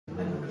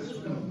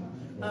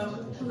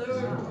Hello,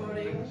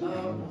 everybody.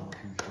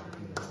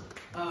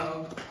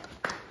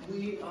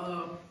 We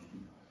are,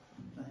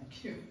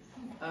 thank you.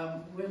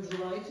 We're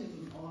delighted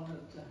and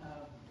honored to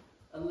have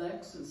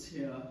Alexis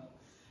here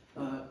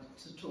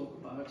to talk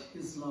about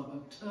his love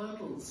of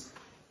turtles.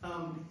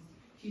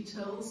 He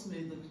tells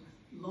me that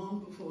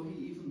long before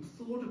he even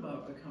thought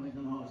about becoming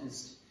an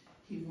artist,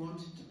 he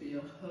wanted to be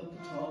a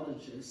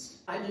herpetologist.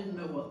 I didn't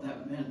know what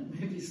that meant.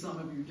 Maybe some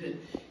of you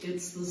did.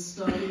 It's the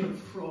study of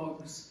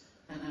frogs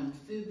and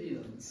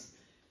amphibians.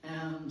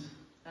 And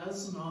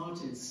as an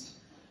artist,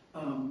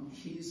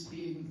 he's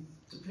been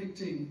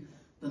depicting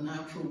the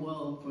natural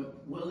world for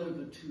well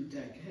over 2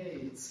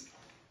 decades,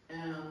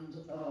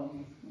 and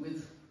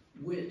with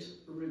wit,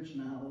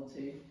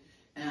 originality,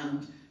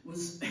 and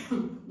was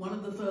one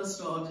of the first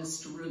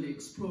artists to really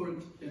explore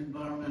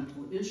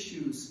environmental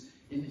issues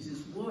in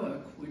his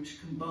work, which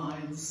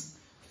combines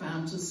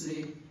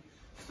fantasy,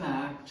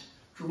 fact,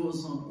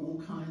 draws on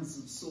all kinds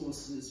of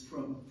sources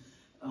from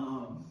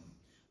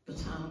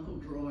botanical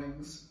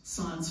drawings,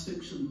 science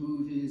fiction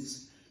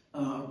movies,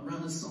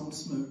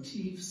 Renaissance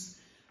motifs,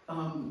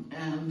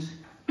 and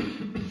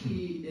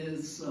he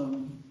is,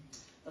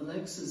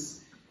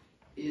 Alexis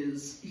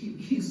is,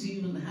 he's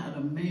even had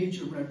a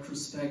major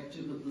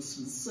retrospective at the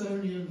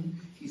Smithsonian.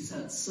 He's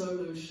had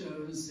solo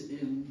shows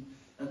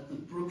at the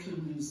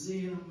Brooklyn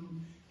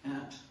Museum,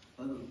 at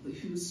the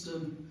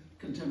Houston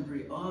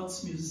Contemporary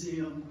Arts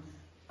Museum,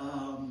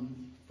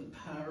 the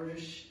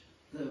Parish,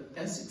 the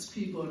Essex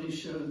Peabody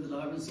show that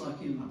I was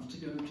lucky enough to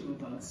go to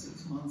about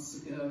 6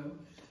 months ago.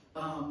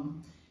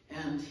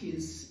 And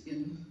he's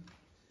in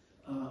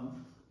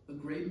a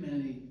great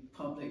many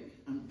public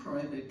and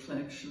private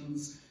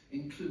collections,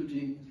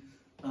 including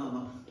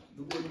the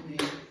Whitney,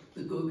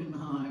 the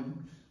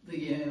Guggenheim, the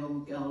Yale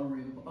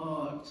Gallery of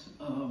Art.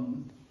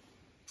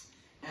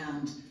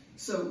 And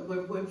so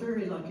we're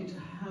very lucky to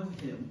have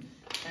him.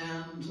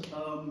 And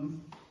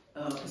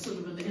sort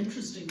of an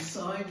interesting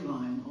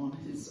sideline on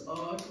his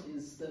art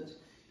is that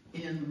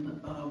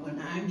when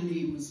Ang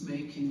Lee was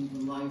making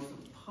The Life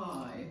of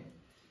Pi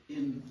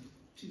in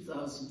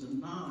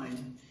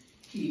 2009,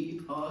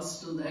 he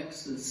asked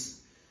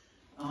Alexis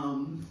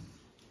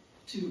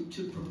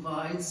to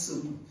provide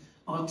some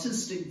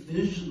artistic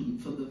vision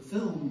for the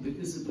film,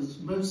 because it was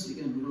mostly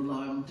going to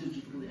rely on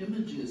digital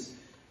images.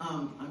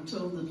 I'm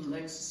told that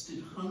Alexis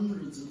did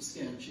hundreds of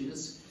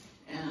sketches,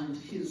 and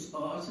his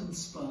art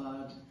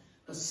inspired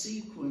a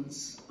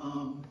sequence,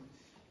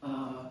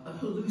 a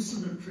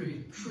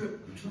hallucinatory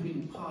trip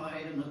between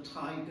Pi and a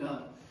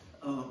tiger.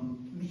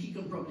 He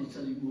can probably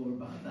tell you more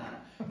about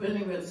that. But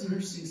anyway, it's an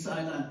interesting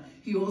sideline.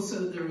 He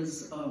also, there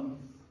is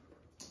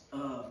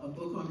a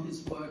book on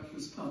his work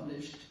was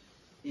published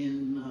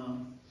in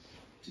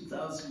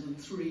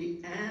 2003,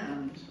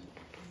 and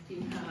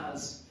he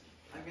has,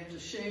 I'm going to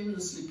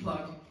shamelessly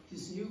plug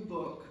his new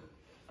book.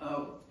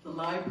 The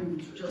library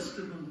was just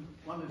given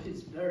one of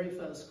his very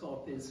first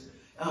copies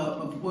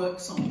of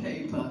works on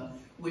paper,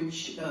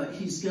 which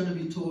he's going to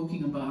be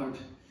talking about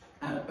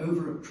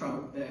over at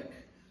Troutbeck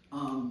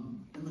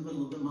in the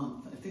middle of the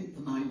month, I think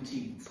the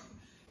 19th.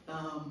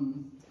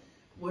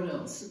 What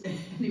else?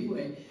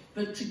 Anyway,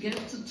 but to get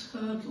to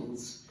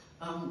turtles,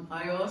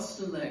 I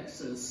asked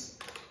Alexis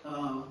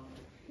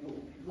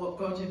what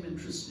got him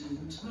interested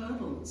in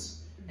turtles,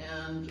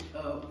 and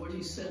what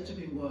he said to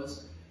me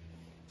was,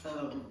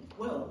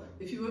 well,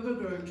 if you ever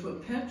go into a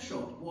pet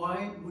shop,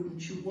 why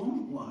wouldn't you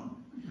want one?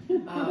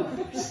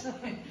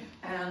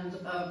 And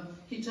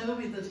he told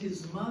me that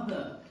his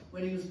mother,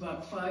 when he was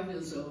about 5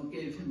 years old,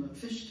 gave him a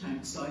fish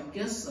tank, so I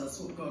guess that's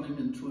what got him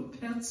into a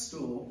pet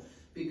store,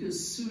 because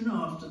soon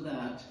after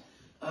that,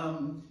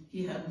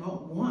 he had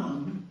not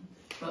one,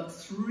 but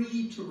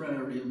 3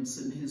 terrariums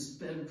in his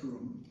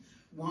bedroom.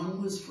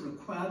 One was for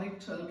aquatic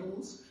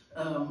turtles,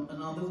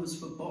 another was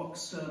for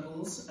box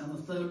turtles, and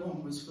the third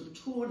one was for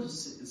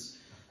tortoises.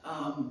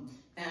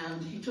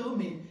 And he told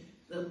me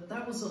that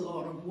that was a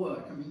lot of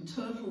work. I mean,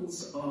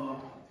 turtles are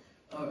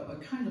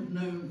kind of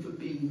known for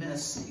being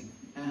messy,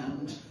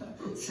 and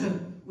so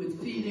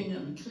with feeding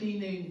and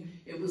cleaning,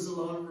 it was a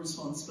lot of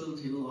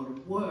responsibility, a lot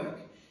of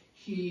work.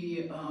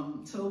 He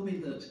told me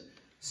that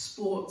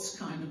sports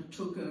kind of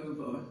took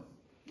over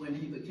when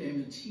he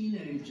became a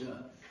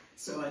teenager,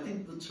 so I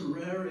think the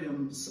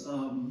terrariums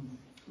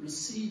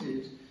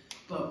receded,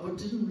 but what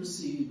didn't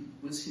recede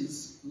was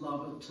his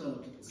love of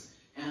turtles.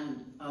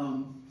 And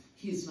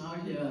he's now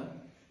here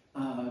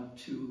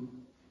to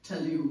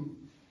tell you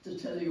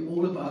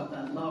all about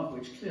that love,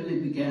 which clearly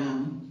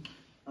began,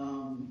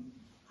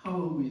 how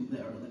old were you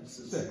there,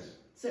 Alexis? 6.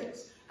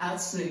 6. At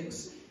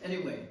 6.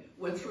 Anyway,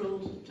 we're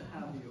thrilled to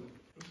have you.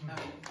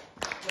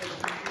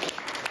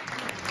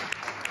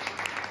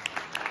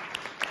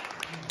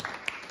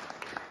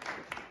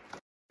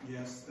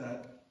 Yes,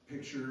 that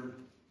picture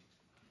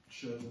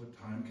shows what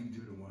time can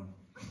do to one.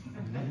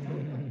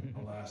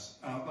 Alas.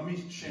 Let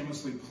me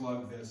shamelessly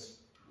plug this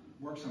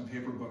works on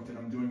paper book that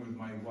I'm doing with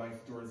my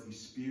wife, Dorothy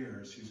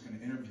Spears, who's going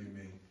to interview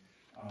me.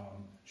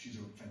 She's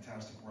a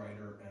fantastic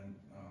writer and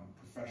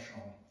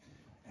professional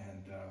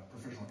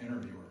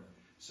interviewer.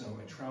 So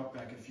at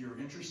Troutbeck, if you're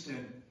interested,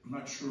 I'm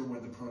not sure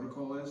what the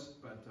protocol is,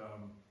 but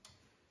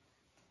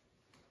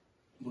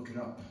look it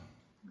up.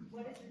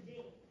 What is the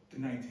date? The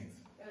 19th.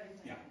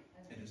 Yeah,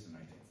 it is the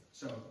 19th.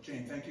 So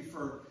Jane, thank you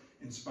for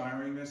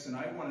inspiring this. And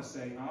I want to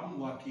say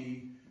I'm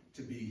lucky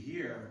to be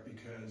here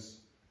because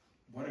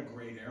what a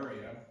great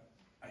area.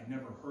 I'd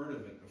never heard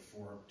of it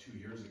before 2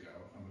 years ago,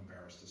 I'm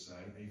embarrassed to say,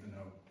 even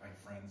though I have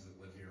friends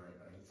that live here.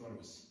 I thought it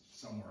was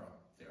somewhere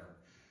up there.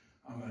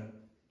 I'm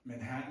a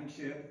Manhattan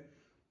kid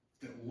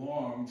that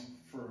longed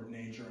for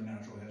nature and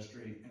natural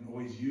history and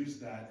always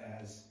used that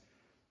as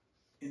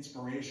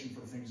inspiration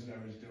for things that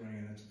I was doing.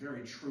 And it's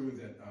very true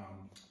that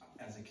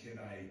as a kid,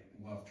 I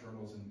loved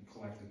turtles and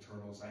collected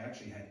turtles. I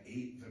actually had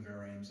 8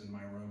 vivariums in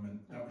my room, and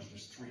that was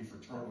just 3 for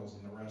turtles,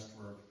 and the rest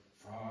were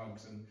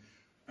frogs. And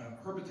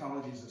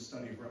herpetology is the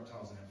study of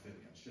reptiles and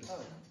amphibians. Just,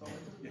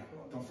 yeah,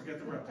 don't forget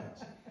the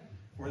reptiles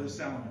or the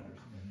salamanders.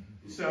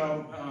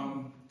 So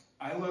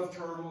I love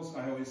turtles.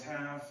 I always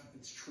have.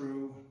 It's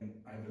true.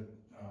 I have a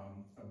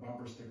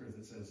bumper sticker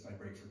that says "I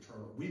break for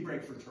turtles." We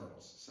break for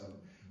turtles. So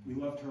we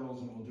love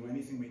turtles, and we'll do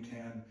anything we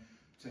can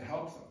to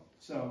help them.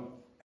 So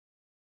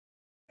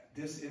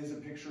this is a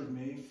picture of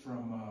me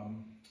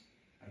from,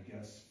 I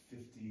guess,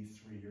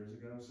 53 years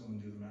ago. Someone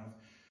do the math.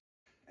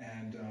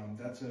 And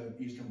that's an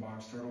eastern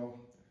box turtle.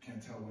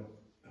 Can't tell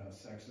what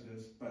sex it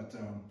is, but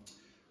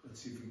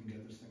let's see if we can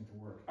get this thing to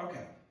work.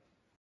 Okay.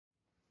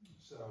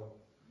 So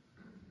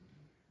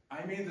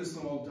I made this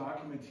little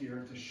document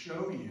here to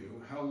show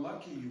you how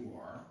lucky you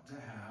are to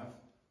have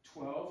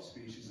 12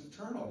 species of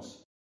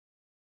turtles.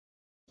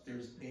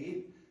 There's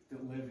 8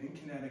 that live in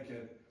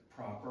Connecticut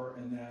proper,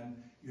 and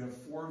then you have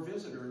 4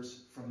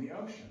 visitors from the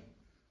ocean.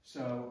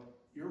 So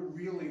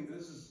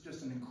this is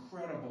just an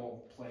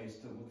incredible place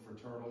to look for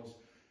turtles.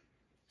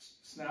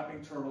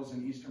 Snapping turtles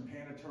and eastern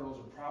painted turtles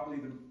are probably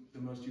the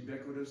most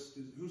ubiquitous.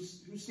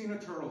 Who's seen a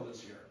turtle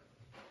this year?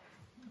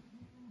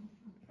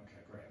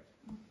 Okay, great.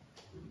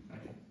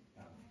 Okay.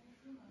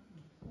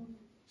 Yeah.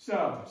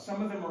 So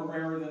some of them are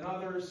rarer than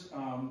others.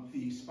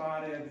 The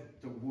spotted,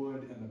 the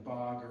wood, and the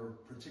bog are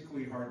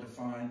particularly hard to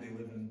find. They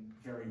live in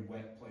very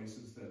wet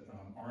places that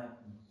aren't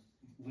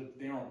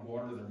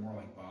water, they're more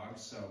like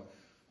bogs. So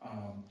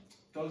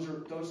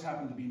those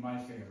happen to be my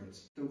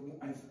favorites.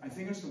 I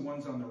think it's the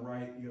ones on the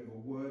right. You have a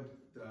wood,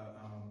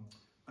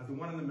 the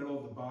one in the middle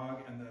of the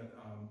bog, and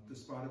the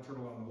spotted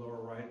turtle on the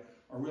lower right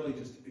are really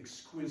just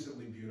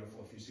exquisitely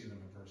beautiful if you see them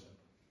in person.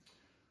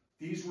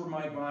 These were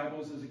my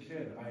Bibles as a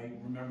kid. I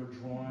remember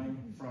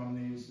drawing from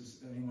these. Does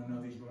anyone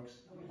know these books?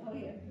 Oh,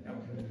 yeah.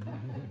 Okay.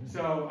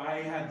 So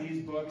I had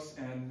these books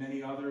and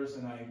many others,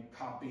 and I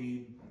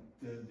copied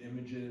the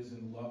images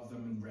and loved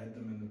them and read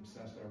them and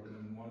obsessed over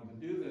them and wanted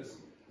to do this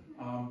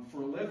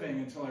for a living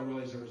until I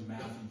realized there was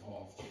math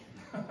involved.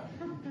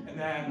 And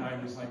then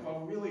I was like, well,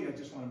 really, I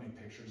just want to make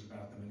pictures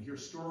about them and hear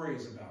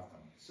stories about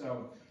them.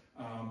 So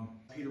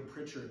Peter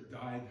Pritchard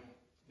died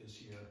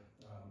this year,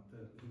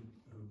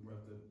 who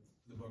wrote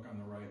the book on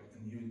the right,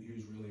 and he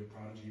was really a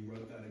prodigy. He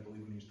wrote that, I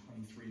believe, when he was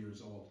 23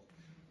 years old.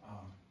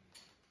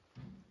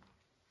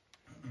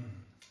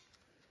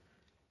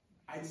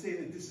 I'd say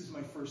that this is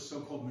my first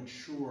so-called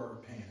mature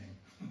painting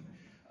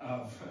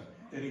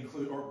that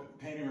include, or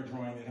painting or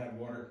drawing that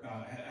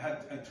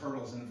had had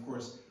turtles. And of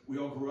course, we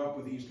all grew up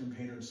with Eastern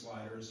painted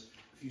sliders.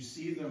 If you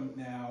see them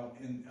now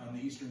on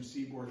the eastern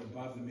seaboard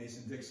above the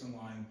Mason-Dixon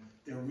line,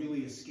 they're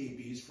really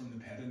escapees from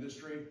the pet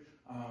industry.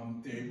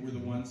 They were the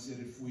ones that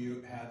if we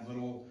had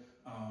little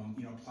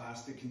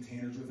plastic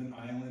containers with an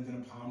island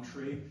and a palm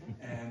tree,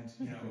 and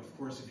of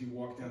course, if you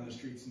walk down the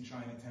streets in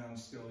Chinatown,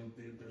 still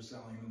they're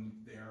selling them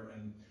there,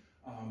 and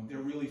they're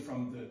really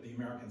from the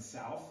American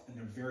South, and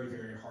they're very,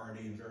 very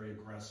hardy and very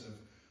aggressive.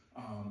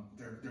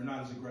 They're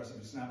not as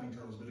aggressive as snapping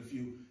turtles, but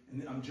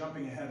and I'm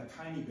jumping ahead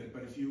a tiny bit,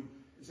 but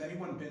has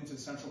anyone been to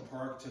Central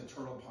Park to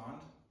Turtle Pond?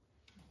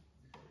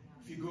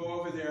 If you go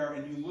over there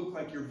and you look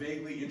like you're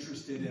vaguely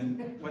interested in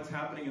what's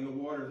happening in the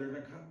water, they're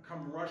going to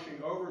come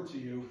rushing over to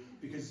you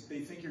because they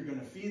think you're going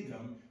to feed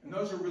them. And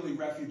those are really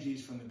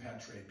refugees from the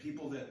pet trade.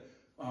 People that,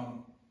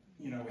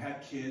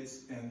 had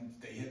kids and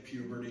they hit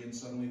puberty and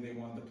suddenly they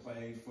wanted to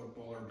play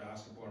football or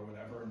basketball or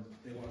whatever, and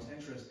they lost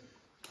interest.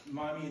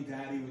 Mommy and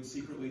daddy would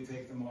secretly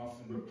take them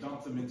off and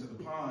dump them into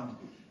the pond,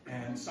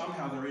 and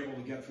somehow they're able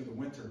to get through the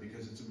winter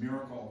because it's a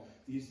miracle.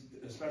 These,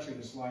 especially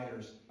the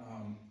sliders,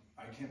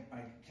 I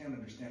can't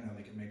understand how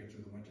they can make it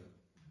through the winter.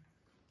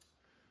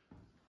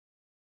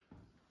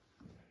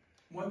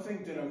 One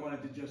thing that I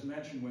wanted to just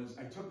mention was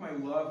I took my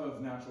love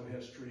of natural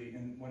history,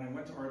 and when I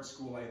went to art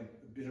school, I had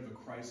a bit of a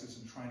crisis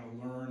in trying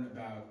to learn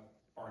about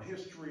art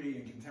history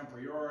and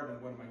contemporary art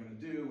and what am I going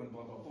to do and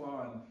blah, blah,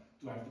 blah, and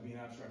do I have to be an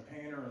abstract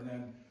painter? And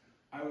then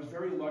I was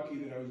very lucky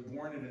that I was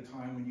born at a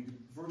time when you could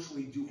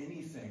virtually do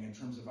anything in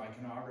terms of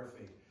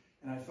iconography.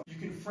 And I thought, you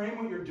can frame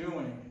what you're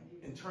doing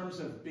in terms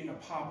of being a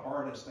pop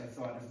artist. I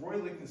thought, if Roy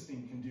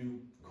Lichtenstein can do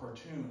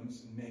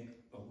cartoons and make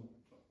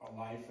a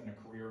life and a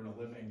career and a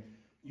living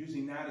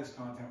using that as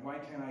content, why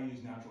can't I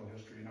use natural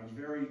history? And I was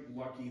very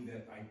lucky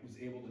that I was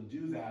able to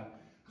do that.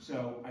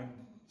 So I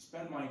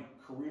spent my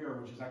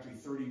career, which is actually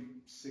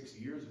 36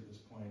 years at this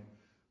point,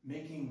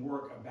 making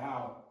work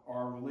about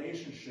our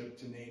relationship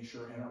to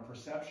nature and our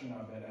perception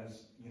of it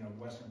as, you know,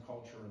 Western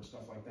culture and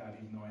stuff like that,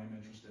 even though I am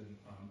interested in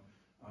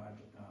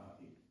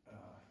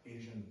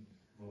Asian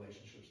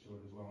relationships to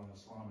it as well, and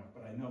Islamic,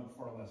 but I know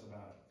far less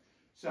about it.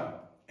 So,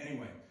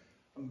 anyway,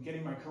 I'm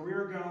getting my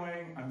career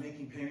going, I'm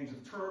making paintings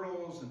of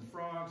turtles and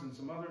frogs and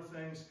some other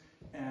things,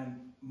 and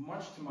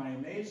much to my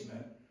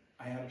amazement,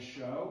 I had a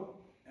show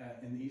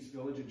in the East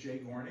Village at Jay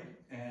Gorney,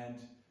 and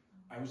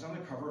I was on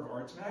the cover of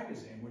Arts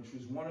Magazine, which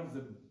was one of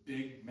the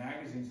big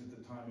magazines at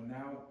the time, and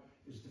now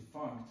is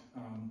defunct,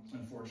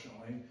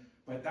 unfortunately.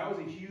 But that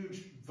was a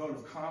huge vote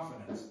of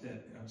confidence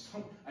that, you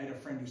know, I had a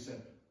friend who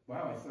said,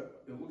 wow, I thought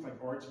it looked like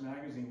Arts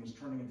Magazine was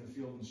turning into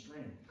Field and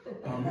Stream.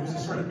 It was a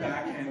sort of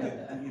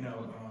backhanded, you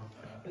know,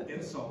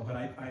 insult, but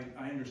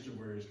I understood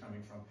where he was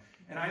coming from.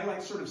 And I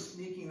like sort of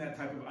sneaking that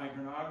type of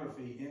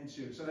iconography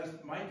into, so that's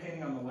my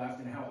painting on the left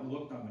and how it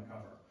looked on the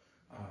cover.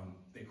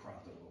 They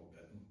cropped it a little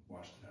bit and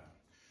washed it out.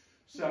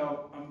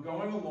 So I'm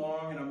going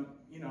along and I'm,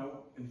 you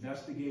know,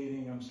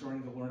 investigating. I'm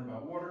starting to learn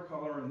about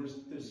watercolor, and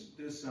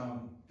this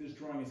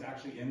drawing is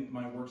actually in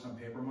my Works on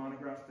Paper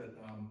monograph that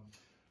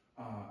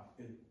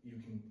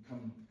you can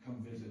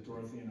come visit.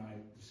 Dorothy and I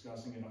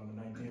discussing it on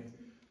the 19th,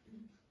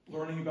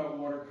 learning about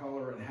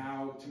watercolor and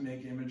how to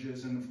make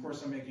images, and of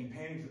course I'm making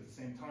paintings at the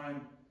same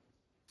time.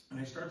 And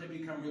I start to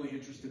become really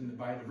interested in the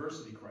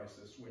biodiversity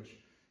crisis, which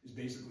has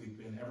basically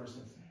been ever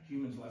since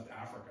humans left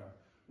Africa.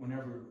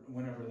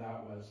 Whenever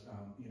that was,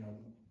 you know,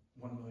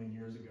 1 million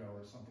years ago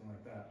or something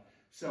like that.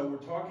 So we're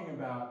talking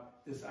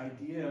about this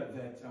idea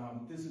that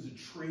this is a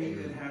tree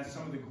that has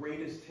some of the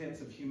greatest hits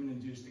of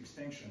human-induced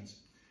extinctions.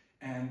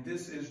 And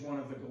this is one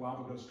of the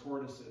Galapagos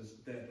tortoises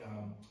that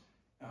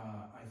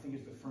I think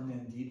is the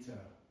Fernandita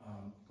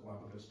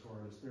Galapagos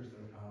tortoise. There's the,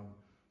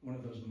 one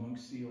of those monk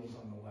seals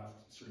on the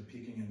left sort of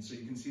peeking in. So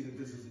you can see that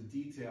this is a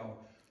detail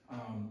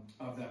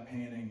of that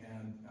painting,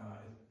 and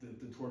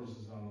the tortoise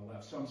is on the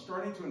left. So I'm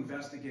starting to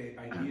investigate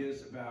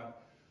ideas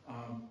about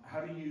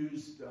how to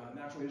use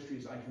natural history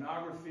as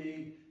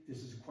iconography.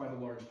 This is quite a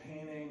large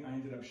painting. I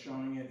ended up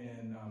showing it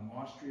in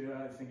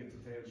Austria, I think at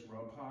the Theus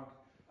Ropak,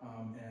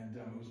 and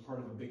it was part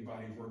of a big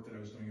body of work that I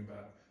was doing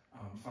about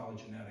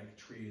phylogenetic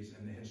trees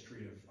and the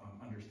history of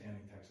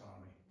understanding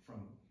taxonomy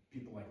from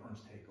people like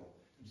Ernst Haeckel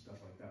and stuff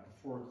like that,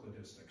 before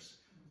cladistics.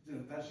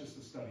 That's just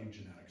the study of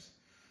genetics.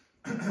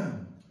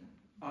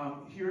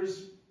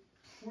 Here's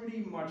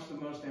pretty much the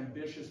most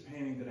ambitious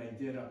painting that I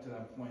did up to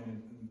that point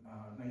in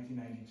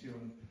 1992.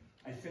 And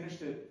I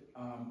finished it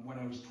when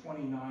I was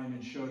 29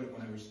 and showed it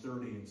when I was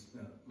 30. And,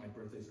 my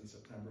birthday's in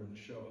September, and the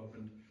show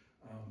opened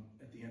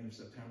at the end of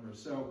September.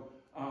 So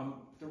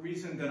the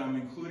reason that I'm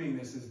including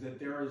this is that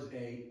there is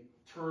a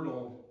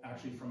turtle,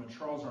 actually from a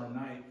Charles R.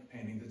 Knight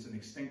painting that's an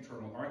extinct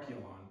turtle,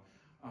 Archeolon.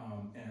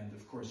 And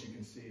of course you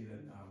can see that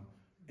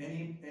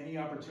any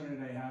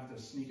opportunity I have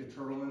to sneak a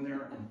turtle in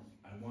there,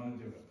 I want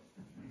to do it.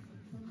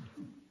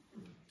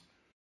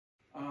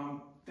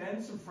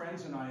 Then some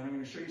friends and I'm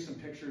going to show you some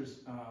pictures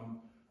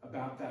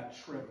about that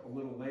trip a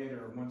little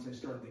later, once I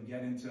started to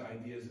get into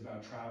ideas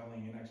about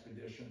traveling and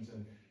expeditions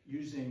and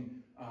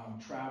using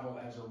travel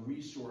as a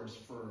resource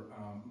for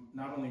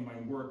not only my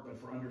work, but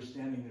for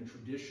understanding the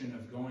tradition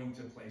of going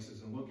to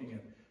places and looking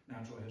at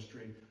natural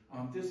history.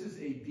 This is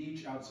a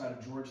beach outside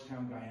of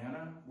Georgetown,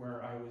 Guyana,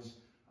 where I was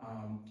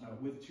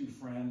with two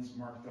friends,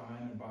 Mark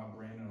Dine and Bob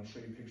Brain, and I'll show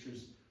you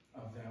pictures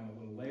of them a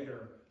little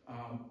later.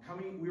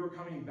 We were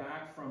coming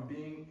back from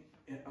being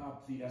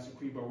up the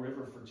Essequibo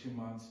River for 2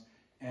 months,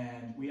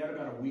 and we had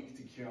about a week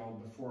to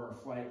kill before our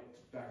flight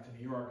back to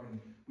New York, and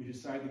we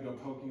decided to go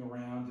poking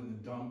around in the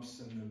dumps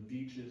and the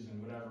beaches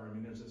and whatever. I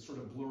mean, there's a sort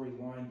of blurry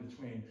line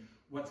between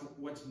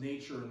what's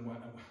nature and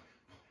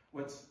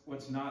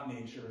what's not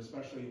nature,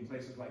 especially in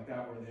places like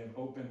that where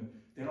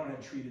they don't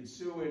have treated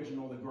sewage and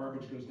all the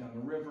garbage goes down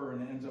the river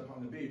and it ends up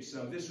on the beach.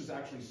 So this was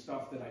actually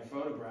stuff that I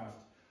photographed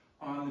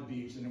on the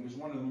beach, and it was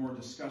one of the more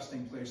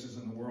disgusting places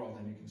in the world.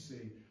 And you can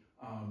see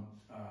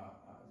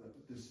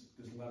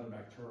this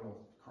leatherback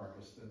turtle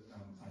carcass that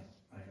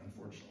I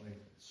unfortunately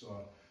saw.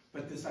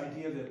 But this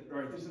idea that, all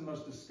right, this is the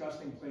most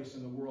disgusting place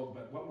in the world,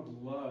 but what would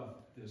love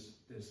this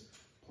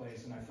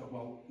place? And I thought,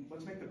 well,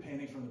 let's make the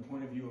painting from the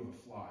point of view of a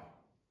fly.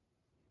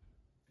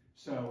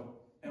 So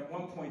at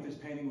one point, this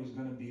painting was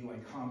going to be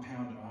like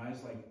compound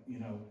eyes, like, you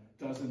know,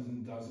 dozens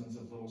and dozens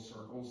of little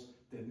circles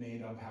that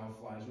made up how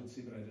flies would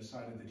see, but I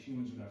decided that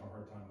humans would have a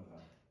hard time with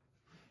that.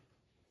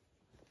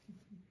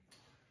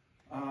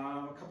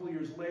 A couple of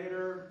years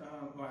later,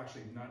 well,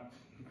 actually not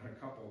a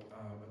couple,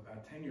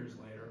 about 10 years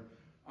later,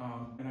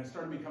 and I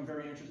started to become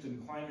very interested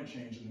in climate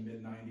change in the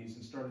mid-90s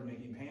and started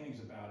making paintings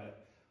about it.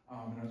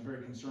 And I was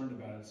very concerned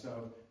about it.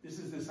 So this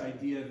is this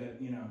idea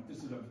that, you know,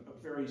 this is a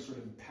very sort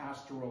of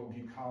pastoral,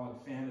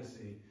 bucolic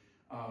fantasy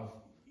of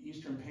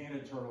eastern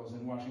painted turtles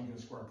in Washington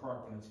Square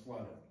Park when it's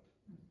flooded.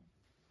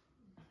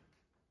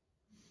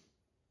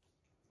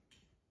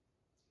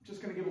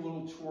 Just going to give a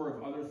little tour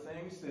of other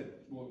things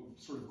that will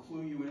sort of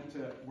clue you into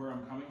where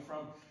I'm coming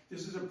from.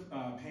 This is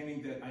a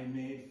painting that I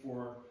made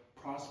for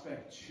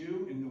Prospect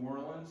 2 in New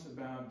Orleans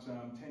about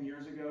 10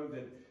 years ago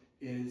that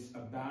is a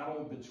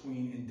battle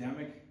between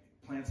endemic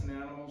plants and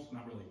animals,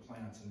 not really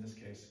plants in this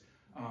case,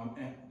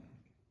 and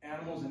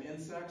animals and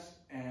insects,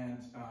 and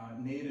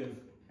native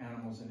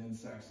animals and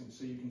insects. And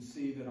so you can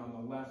see that on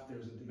the left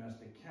there's a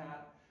domestic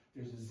cat,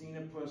 there's a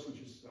xenopus, which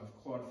is a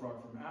clawed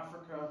frog from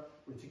Africa,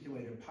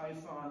 reticulated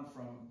python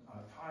from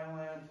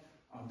Thailand,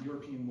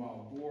 European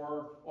wild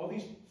boar, all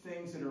these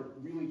things that are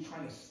really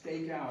trying to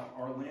stake out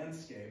our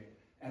landscape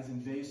as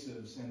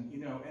invasives. And you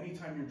know,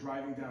 anytime you're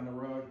driving down the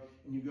road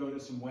and you go to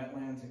some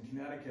wetlands in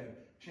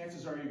Connecticut,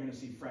 chances are you're going to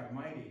see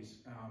Phragmites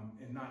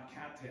and not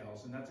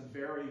cattails. And it's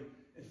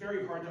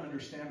very hard to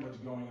understand what's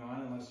going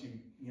on unless you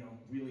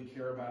really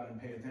care about it and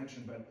pay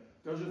attention. But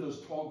those are those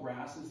tall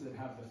grasses that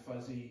have the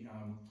fuzzy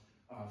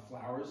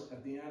flowers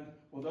at the end.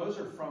 Well, those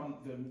are from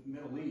the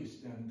Middle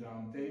East, and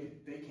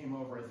they came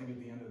over, I think, at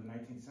the end of the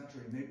 19th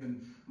century, and they've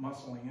been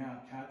muscling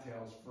out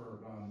cattails for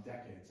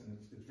decades, and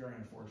it's very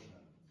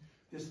unfortunate.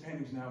 This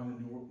painting's now in the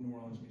New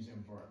Orleans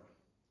Museum of Art.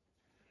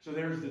 So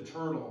there's the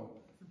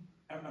turtle.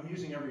 I'm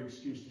using every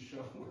excuse to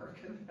show work.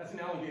 That's an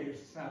alligator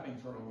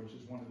snapping turtle, which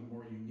is one of the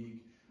more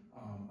unique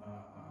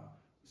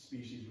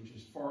species, which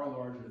is far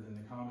larger than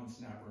the common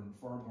snapper and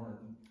far more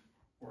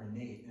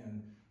ornate.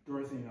 And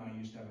Dorothy and I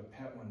used to have a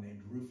pet one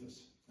named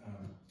Rufus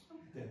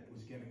that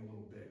was getting a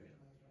little big.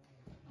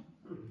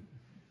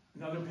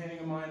 Another painting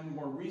of mine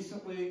more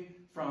recently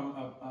from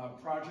a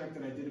project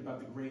that I did about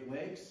the Great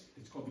Lakes.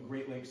 It's called the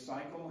Great Lakes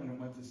Cycle, and it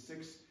went to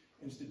 6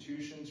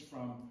 institutions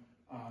from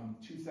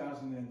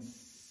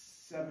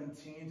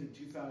 2017 to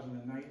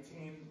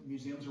 2019,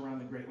 museums around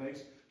the Great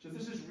Lakes. So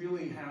this is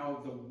really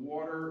how the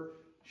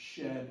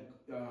watershed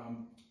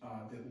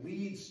that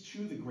leads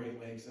to the Great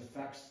Lakes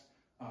affects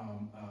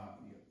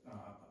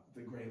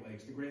the Great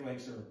Lakes. The Great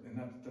Lakes are, and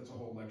that's a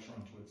whole lecture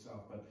unto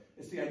itself, but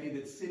it's the idea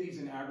that cities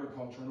and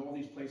agriculture and all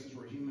these places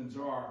where humans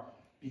are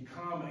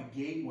become a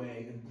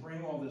gateway and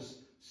bring all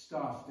this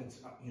stuff that's,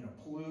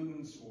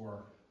 pollutants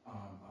or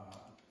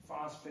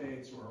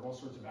phosphates or all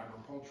sorts of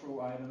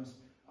agricultural items,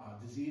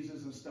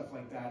 diseases and stuff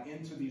like that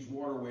into these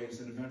waterways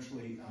that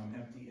eventually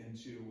empty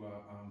into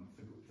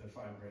the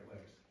 5 Great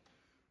Lakes.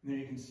 And there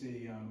you can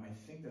see, I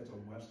think that's a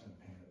western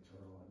painted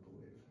turtle, I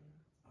believe.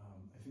 I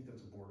think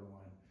that's a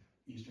borderline.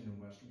 Eastern and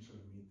Western sort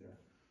of meet there.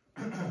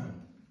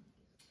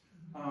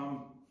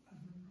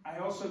 I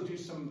also do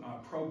some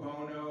pro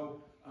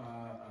bono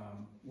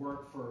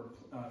work for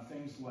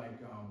things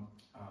like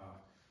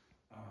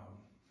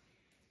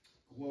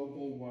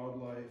global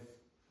wildlife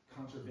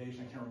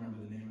conservation. I can't remember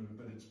the name of it,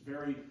 but it's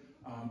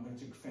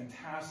it's a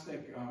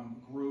fantastic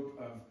group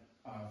of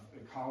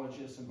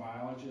ecologists and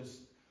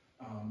biologists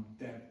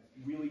that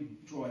really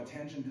draw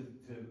attention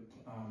to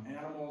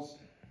animals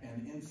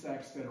and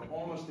insects that are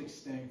almost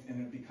extinct, and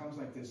it becomes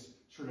like this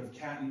sort of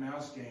cat and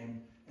mouse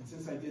game. And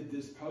since I did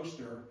this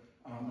poster,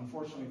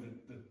 unfortunately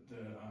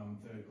the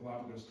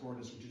Galapagos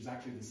tortoise, which is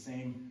actually the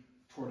same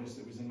tortoise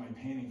that was in my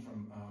painting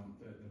from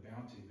the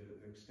Bounty,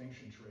 the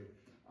extinction tree,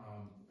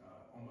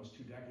 almost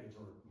 2 decades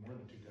or more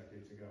than 2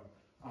 decades ago,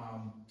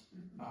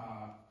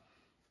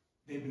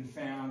 they've been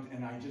found,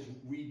 and I just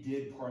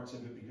redid parts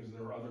of it because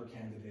there were other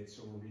candidates,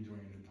 so we're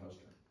redoing a new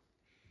poster.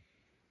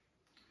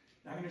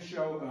 Now I'm going to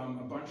show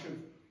a bunch of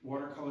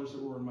watercolors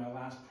that were in my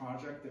last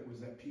project that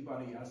was at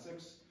Peabody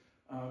Essex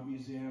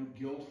Museum,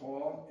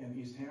 Guildhall in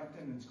East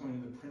Hampton. It's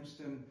going to the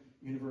Princeton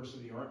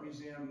University Art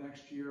Museum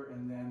next year,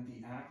 and then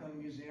the Ackland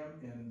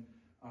Museum in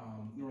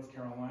North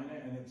Carolina,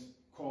 and it's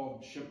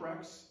called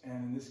Shipwrecks,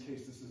 and in this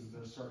case this is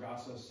the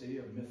Sargasso Sea,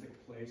 a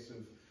mythic place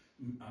of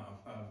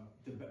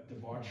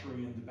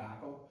debauchery and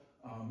debacle.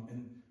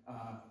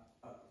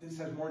 This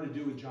has more to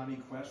do with Johnny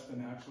Quest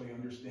than actually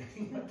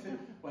understanding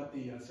what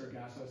the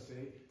Sargasso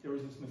Sea. There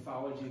was this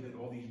mythology that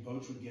all these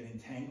boats would get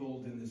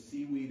entangled in the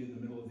seaweed in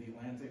the middle of the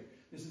Atlantic.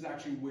 This is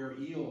actually where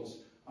eels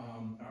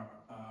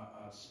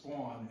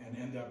spawn and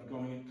end up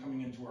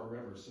coming into our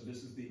rivers. So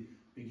this is the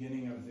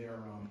beginning of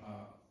their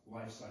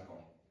life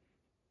cycle.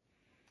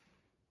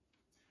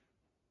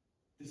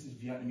 This is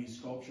Vietnamese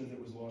sculpture that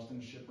was lost in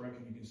a shipwreck,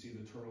 and you can see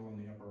the turtle on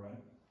the upper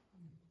right.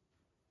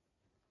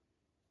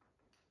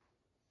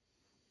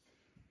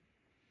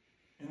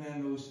 And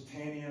then the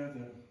Lusitania,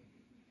 the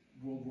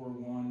World War I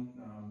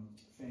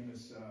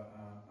famous,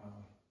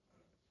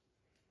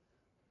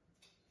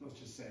 let's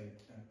just say,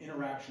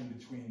 interaction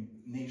between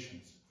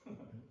nations.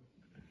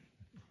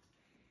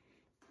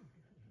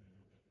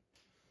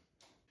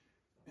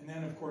 And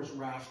then, of course,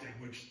 rafting,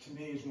 which to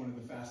me is one of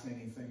the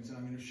fascinating things. And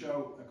I'm going to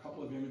show a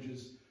couple of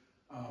images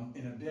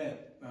in a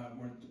bit,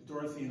 where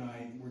Dorothy and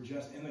I were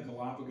just in the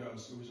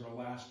Galapagos. It was our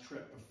last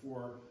trip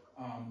before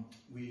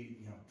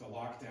the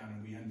lockdown,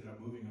 and we ended up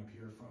moving up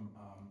here from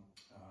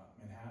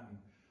Manhattan.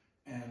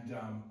 And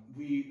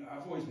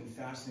I've always been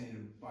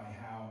fascinated by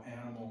how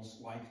animals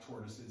like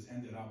tortoises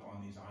ended up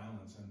on these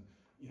islands. And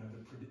the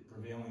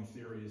prevailing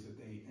theory is that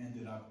they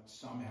ended up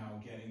somehow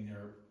getting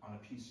there on a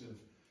piece of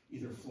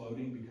either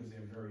floating because they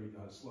have very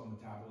slow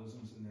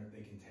metabolisms and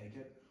they can take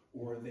it,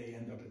 or they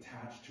end up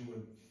attached to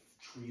a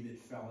tree that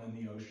fell in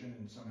the ocean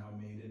and somehow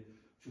made it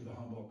through the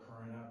Humboldt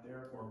Current out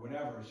there, or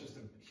whatever. It's just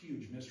a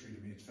huge mystery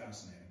to me. It's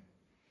fascinating.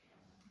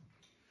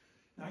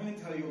 Now I'm going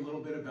to tell you a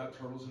little bit about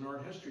turtles in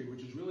art history,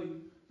 which is really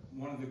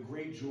one of the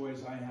great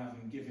joys I have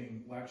in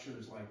giving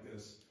lectures like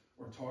this,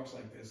 or talks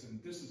like this. And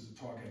this is a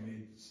talk I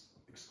made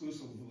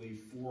exclusively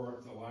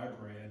for the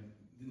library. I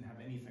didn't have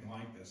anything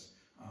like this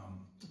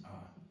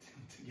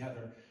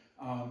together.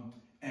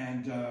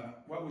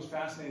 What was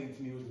fascinating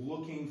to me was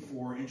looking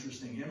for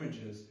interesting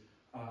images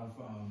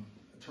of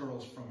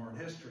turtles from art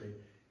history.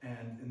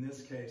 And in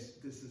this case,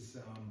 this is,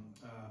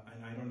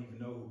 and I don't even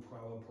know who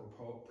Paolo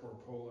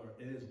Porpola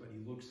is, but he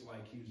looks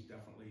like he was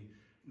definitely,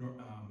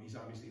 he's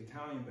obviously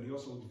Italian, but he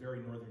also looks very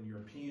Northern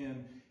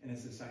European. And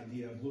it's this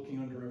idea of looking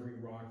under every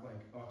rock,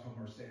 like Otto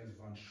Marseilles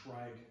von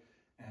Schreich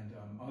and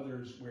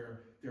others,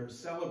 where they're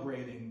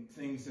celebrating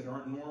things that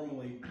aren't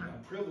normally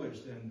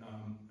privileged in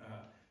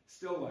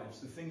still lifes,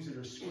 the things that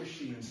are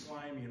squishy and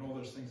slimy and all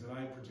those things that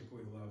I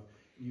particularly love.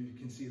 You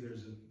can see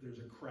there's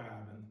a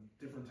crab and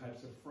different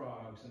types of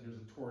frogs, and there's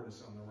a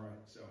tortoise on the right,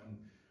 so, and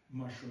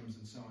mushrooms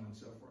and so on and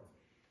so forth.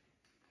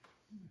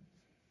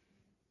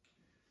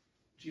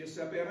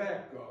 Giuseppe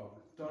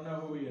Recco, don't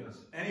know who he is.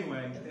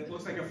 Anyway, it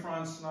looks like a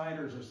Franz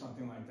Snyder's or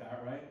something like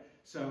that, right?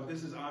 So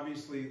this is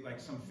obviously like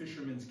some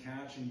fisherman's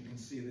catch, and you can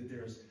see that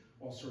there's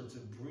all sorts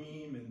of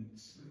bream and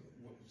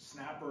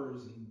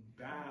snappers and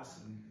bass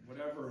and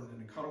whatever, and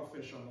then a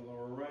cuttlefish on the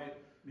lower right,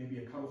 maybe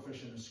a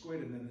cuttlefish and a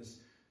squid, and then this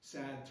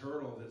sad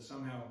turtle that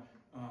somehow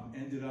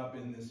ended up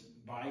in this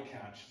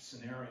bycatch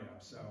scenario.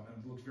 So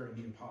it looks very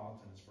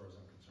Neapolitan as far as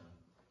I'm concerned.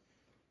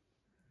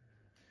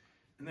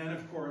 And then,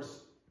 of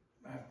course,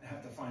 I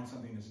have to find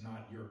something that's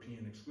not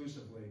European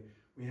exclusively.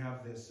 We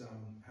have this,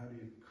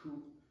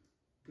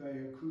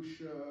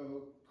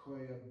 Gayakusho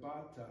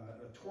Koyabata,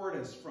 a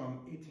tortoise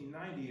from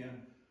 1890.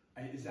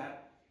 And is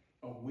that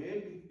a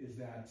wig? Is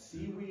that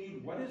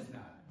seaweed? What is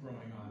that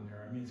growing on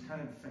there? I mean, it's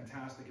kind of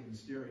fantastic and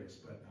mysterious,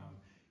 but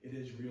it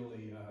is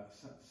really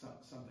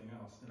something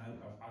else. And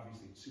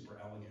obviously it's super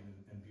elegant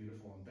and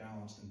beautiful and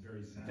balanced and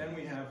very zen. Then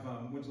we have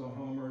Winslow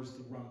Homer's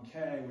The Rum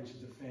Cay, which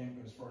is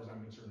as far as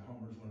I'm concerned,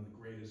 Homer's one of the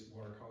greatest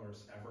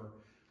watercolorists ever.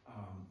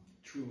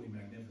 Truly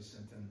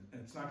magnificent. And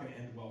it's not going to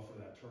end well for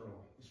that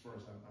turtle, as far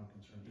as I'm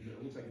concerned, either.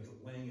 It looks like it's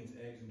laying its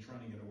eggs and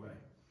trying to get away.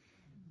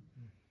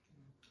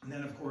 And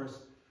then, of course,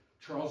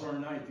 Charles R.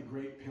 Knight, the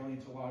great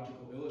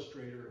paleontological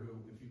illustrator, who,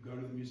 if you go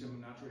to the Museum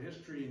of Natural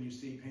History and you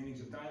see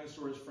paintings of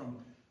dinosaurs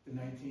from the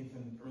 19th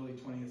and early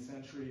 20th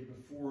century,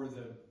 before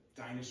the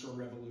dinosaur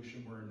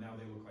revolution, where now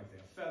they look like they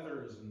have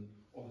feathers and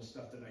all the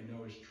stuff that I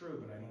know is true,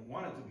 but I don't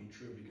want it to be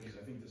true because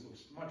I think this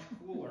looks much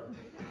cooler.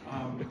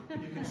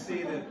 You can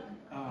see that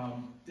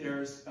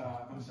there's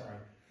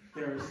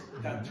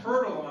that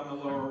turtle on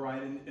the lower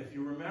right, and if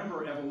you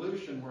remember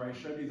Evolution, where I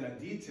showed you that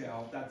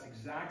detail, that's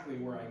exactly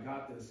where I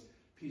got this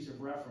piece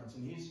of reference,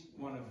 and he's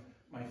one of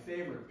my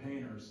favorite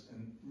painters,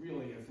 and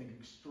really, I think,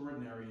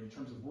 extraordinary in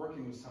terms of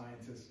working with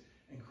scientists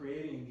and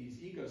creating these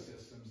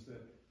ecosystems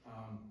that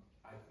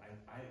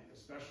I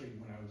especially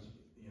when I was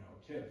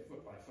a kid,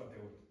 foot by foot, they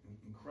were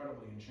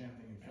incredibly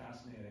enchanting and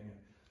fascinating.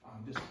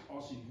 And this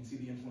also, you can see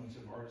the influence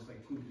of artists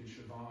like Claude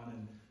Chavannes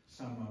and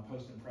some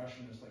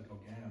post-impressionists like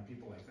Gauguin and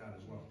people like that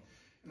as well.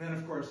 And then,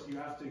 of course, you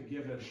have to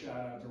give a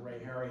shout out to Ray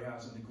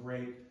Harryhausen, the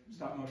great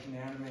stop-motion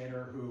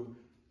animator who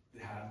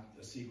had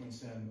a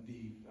sequence in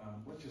the,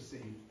 let's just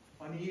say,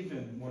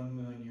 uneven 1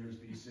 million years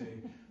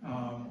BC.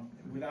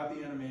 Without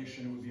the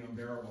animation, it would be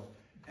unbearable.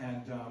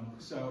 And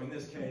so in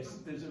this case,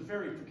 there's a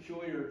very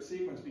peculiar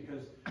sequence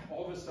because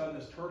all of a sudden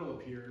this turtle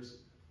appears,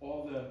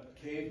 all the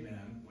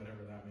cavemen,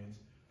 whatever that means,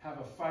 have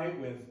a fight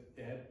with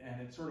it, and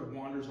it sort of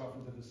wanders off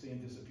into the sea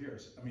and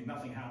disappears. I mean,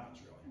 nothing happens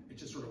really. It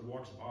just sort of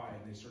walks by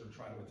and they sort of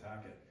try to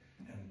attack it,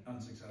 and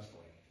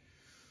unsuccessfully.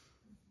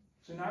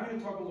 So now I'm going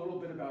to talk a little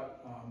bit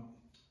about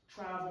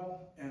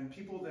travel and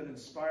people that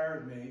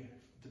inspired me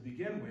to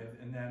begin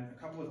with, and then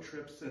a couple of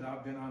trips that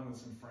I've been on with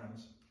some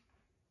friends.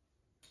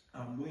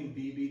 William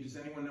Beebe, does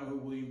anyone know who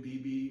William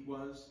Beebe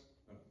was?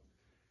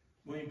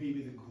 William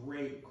Beebe, the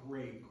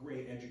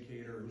great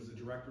educator, who was the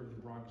director of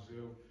the Bronx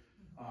Zoo,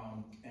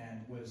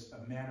 and was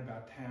a man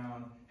about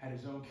town, had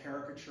his own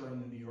caricature in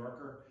the New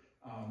Yorker,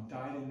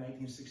 died in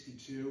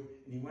 1962,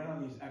 and he went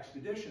on these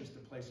expeditions to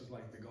places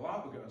like the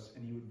Galapagos,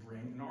 and he would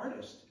bring an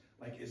artist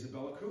like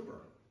Isabella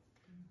Cooper.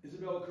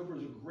 Isabella Cooper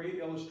is a great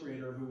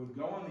illustrator who would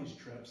go on these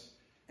trips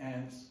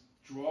and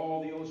draw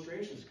all the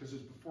illustrations, because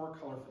it's before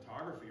color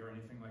photography or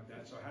anything like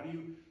that. So how do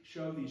you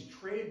show these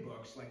trade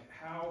books, like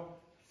how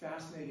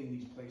fascinating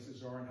these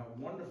places are and how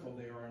wonderful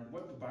they are and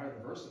what the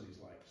biodiversity is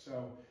like?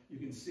 So you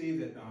can see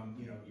that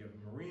you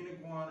have marine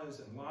iguanas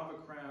and lava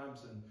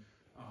crabs and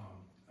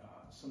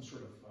some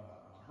sort of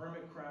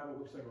hermit crab, it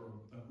looks like, or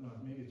no,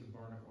 maybe it's a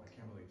barnacle, I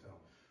can't really tell.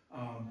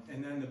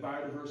 And then the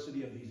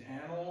biodiversity of these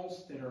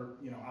animals that are,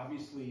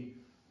 obviously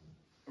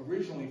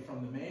originally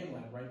from the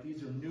mainland, right?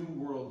 These are New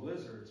World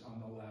lizards on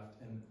the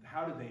left, and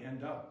how did they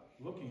end up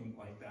looking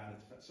like that?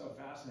 It's so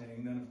fascinating.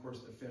 And then, of course,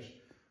 the fish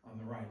on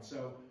the right.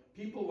 So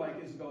people like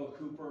Isabella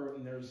Cooper,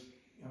 and there's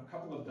a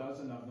couple of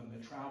dozen of them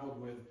that traveled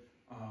with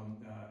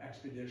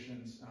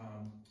expeditions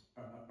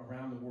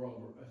around the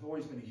world have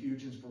always been a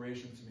huge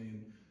inspiration to me.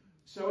 And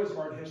so is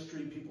art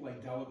history. People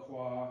like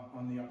Delacroix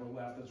on the upper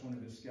left, that's one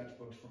of his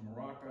sketchbooks from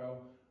Morocco.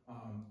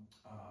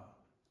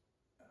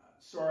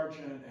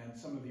 Sargent and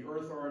some of the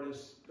earth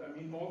artists. I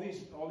mean,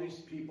 all these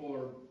people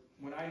are,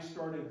 when I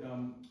started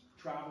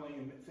traveling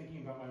and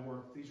thinking about my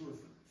work, these were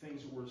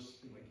things that were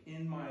like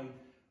in my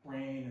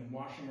brain and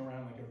washing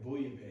around like a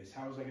bouillabaisse.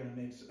 How was I going to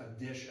make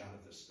a dish out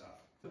of this stuff?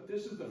 But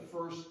this is the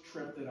first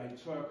trip that I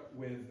took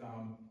with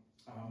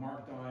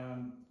Mark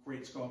Dion,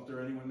 great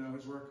sculptor. Anyone know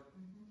his work?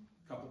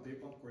 A couple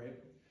people, great.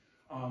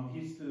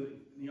 He's the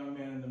young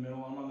man in the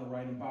middle. I'm on the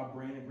right, and Bob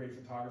Brain, a great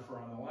photographer,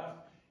 on the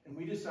left. And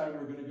we decided we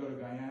were going to go to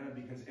Guyana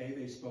because A,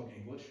 they spoke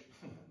English.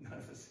 None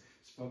of us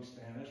spoke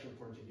Spanish or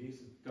Portuguese.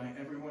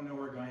 Everyone know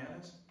where Guyana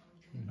is?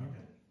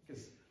 Okay.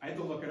 Because I had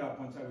to look it up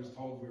once I was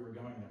told we were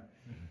going there.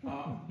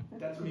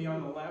 That's me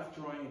on the left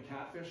drawing a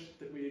catfish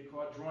that we had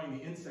caught, drawing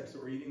the insects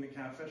that were eating the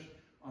catfish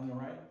on the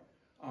right.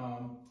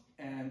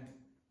 And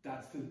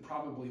that's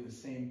probably the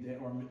same day,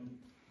 or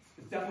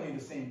it's definitely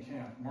the same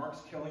camp. Mark's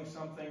killing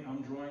something,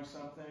 I'm drawing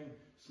something,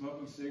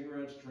 smoking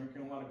cigarettes,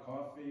 drinking a lot of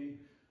coffee.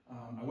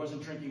 I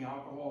wasn't drinking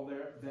alcohol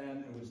there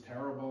then. It was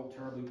terrible,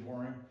 terribly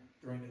boring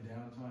during the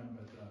downtime,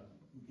 but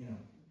you know,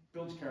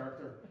 builds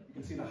character. You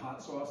can see the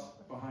hot sauce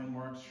behind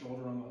Mark's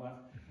shoulder on the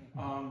left.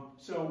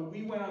 So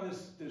we went on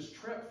this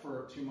trip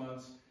for 2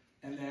 months,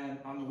 and then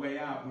on the way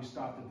out, we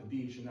stopped at the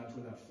beach, and that's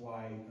where that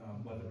fly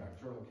leatherback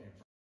turtle came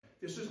from.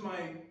 This is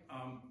my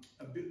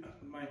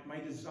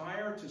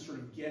desire to sort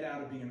of get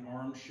out of being an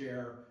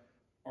armchair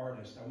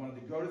artist. I wanted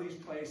to go to these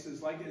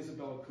places like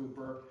Isabella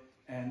Cooper,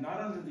 and not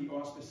under the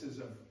auspices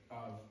of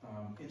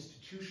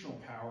institutional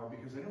power,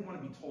 because I didn't want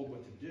to be told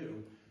what to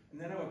do. And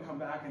then I would come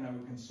back and I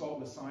would consult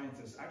with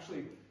scientists.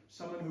 Actually,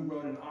 someone who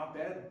wrote an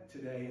op-ed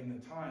today in the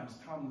Times,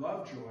 Tom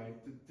Lovejoy,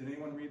 did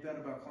anyone read that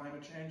about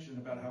climate change and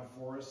about how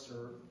forests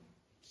are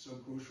so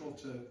crucial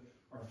to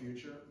our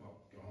future?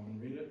 Well, go home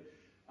and read it.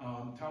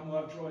 Tom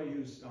Lovejoy,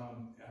 who's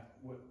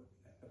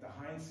at the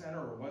Heinz Center,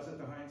 or was at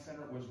the Heinz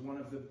Center, was one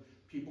of the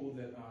people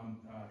that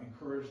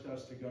encouraged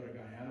us to go to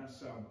Guyana.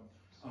 So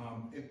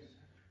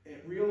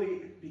it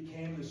really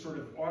became this sort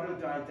of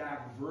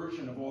autodidact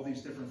version of all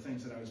these different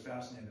things that I was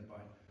fascinated by.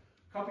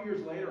 A couple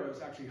years later, I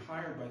was actually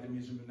hired by the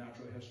Museum of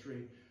Natural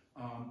History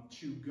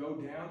to go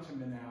down to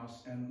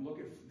Manaus and look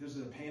at, this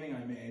is a painting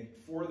I made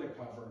for the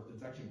cover.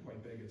 It's actually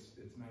quite big,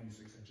 it's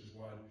 96 inches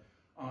wide.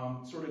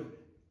 Sort of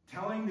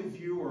telling the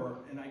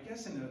viewer, and I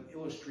guess in an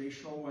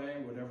illustrational way,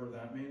 whatever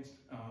that means.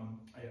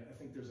 I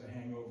think there's a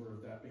hangover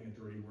of that being a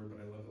dirty word, but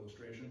I love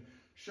illustration.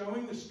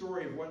 Showing the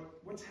story of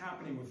what's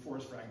happening with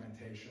forest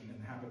fragmentation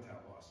and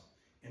habitat loss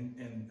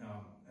in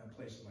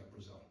places like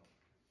Brazil.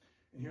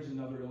 And here's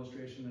another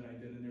illustration that I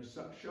did, and there's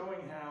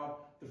showing how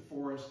the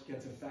forest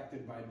gets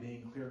affected by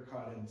being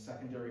clear-cut and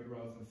secondary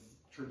growth and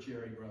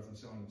tertiary growth and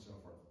so on and so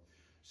forth.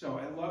 So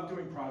I love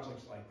doing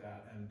projects like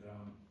that, and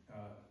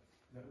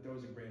that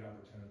was a great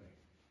opportunity.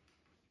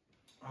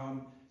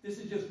 This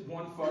is just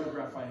one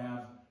photograph I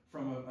have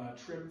from a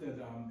trip that,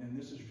 and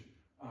this is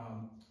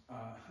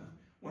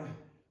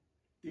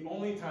the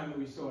only time that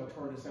we saw a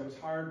tortoise. I was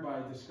hired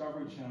by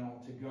Discovery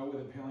Channel to go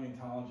with a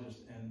paleontologist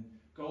and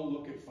go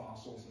look at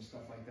fossils and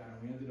stuff like that.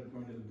 And we ended up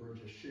going to the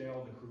Burgess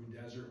Shale, the Karoo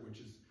Desert, which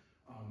is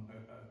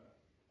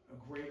a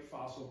great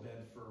fossil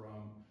bed for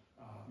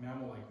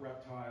mammal-like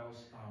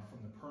reptiles from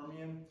the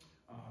Permian.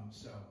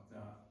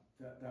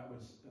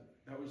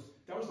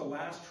 That was the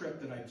last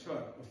trip that I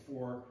took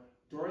before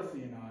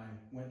Dorothy and I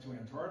went to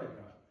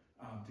Antarctica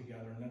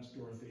together, and that's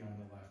Dorothy on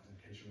the left, in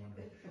case you're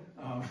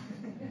wondering.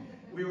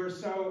 We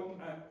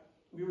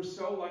were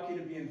so lucky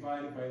to be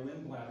invited by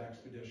Lindblad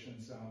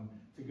Expeditions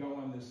to go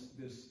on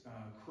this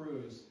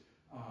cruise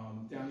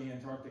down the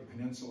Antarctic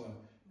Peninsula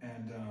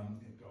and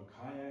go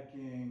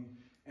kayaking.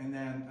 And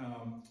then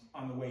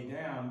on the way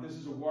down, this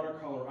is a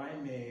watercolor I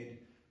made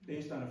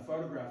based on a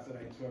photograph that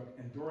I took,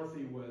 and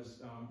Dorothy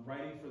was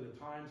writing for the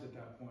Times at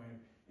that point,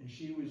 and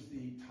she was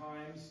the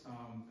Times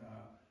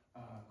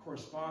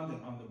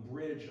correspondent on the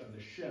bridge of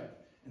the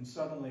ship, and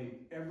suddenly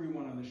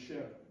everyone on the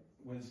ship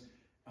was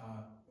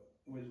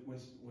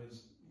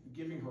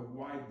giving her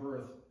wide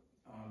berth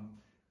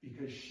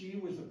because she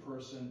was the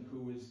person who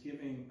was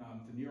giving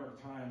the New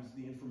York Times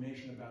the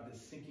information about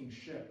this sinking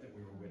ship that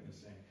we were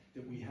witnessing,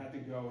 that we had to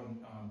go and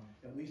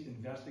at least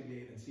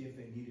investigate and see if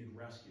they needed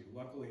rescue.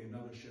 Luckily,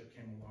 another ship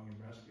came along and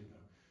rescued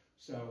them.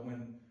 So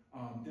when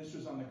this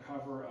was on the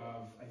cover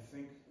of, I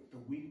think, the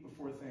week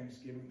before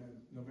Thanksgiving,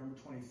 November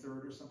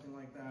 23rd or something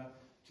like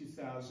that, I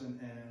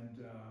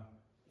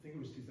think it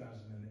was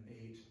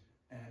 2008,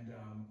 and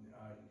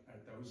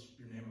that was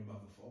Your Name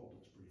Above the Fold. It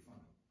was pretty fun.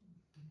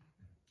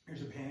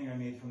 Here's a painting I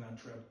made from that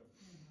trip.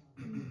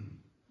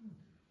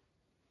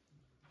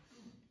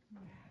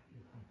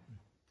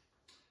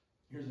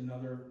 Here's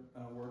another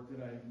work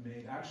that I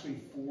made, actually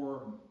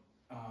for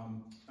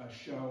a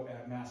show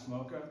at Mass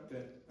MoCA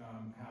that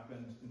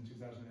happened in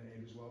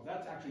 2008 as well.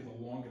 That's actually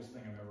the longest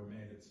thing I've ever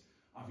made. It's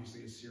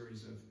obviously a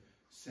series of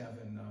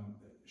 7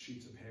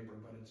 sheets of paper,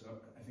 but it's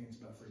I think it's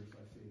about 35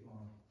 feet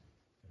long.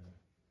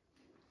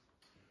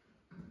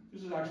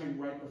 This is actually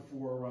right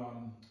before,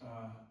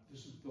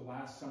 this was the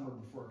last summer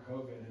before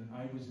COVID, and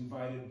I was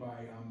invited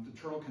by the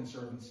Turtle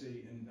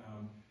Conservancy and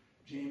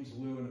James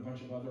Liu and a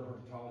bunch of other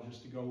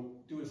herpetologists to go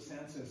do a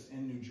census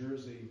in New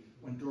Jersey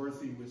when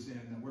Dorothy was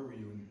in, where were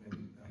you,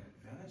 in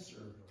Venice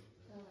or?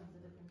 Oh, that's a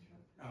different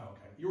trip. Oh,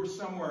 okay. You were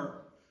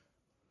somewhere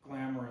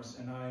glamorous,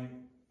 and I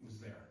was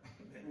there,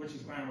 which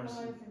is glamorous.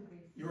 Oh, I was in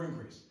Greece. You were in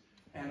Greece.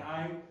 And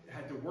I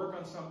had to work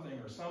on something,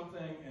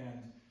 and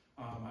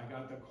I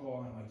got the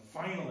call, and I'm like,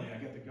 finally, I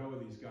get to go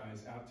with these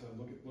guys out to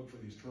look for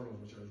these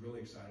turtles, which I was really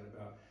excited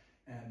about.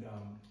 And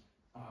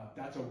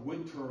that's a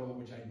wood turtle,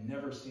 which I'd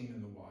never seen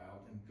in the wild.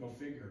 And go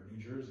figure,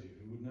 New Jersey,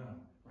 who would know,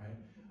 right?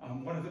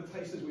 One of the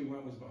places we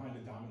went was behind a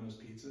Domino's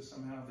Pizza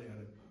somehow. They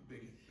had a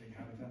big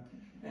habitat.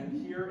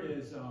 And here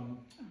is,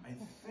 I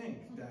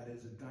think that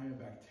is a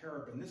Diamondback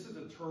terrapin. This is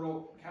a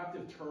turtle,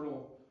 captive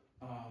turtle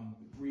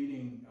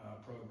breeding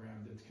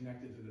program that's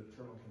connected to the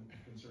Turtle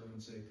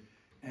Conservancy.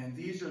 And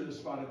these are the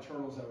spotted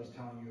turtles I was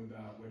telling you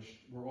about, which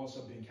were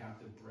also being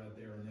captive bred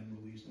there and then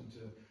released into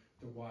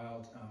the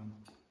wild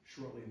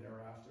shortly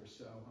thereafter.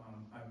 So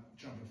I'm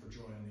jumping for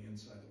joy on the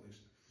inside at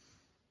least.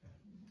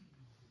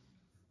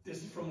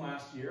 This is from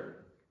last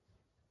year.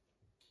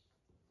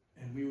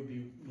 And we would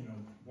be,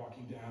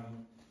 walking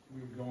down, we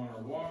would go on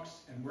our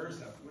walks. And where's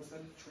that? What's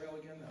that trail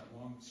again? That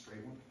long,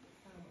 straight one?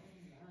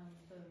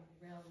 The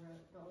railroad,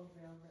 the old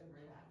railroad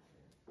track.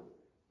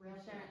 Rail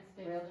track.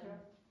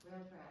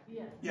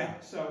 Yeah. Yeah,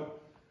 so,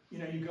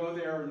 you go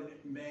there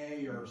in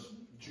May or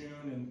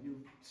June and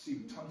you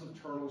see tons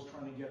of turtles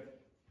trying to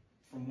get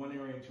from one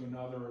area to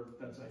another.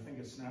 That's, I think,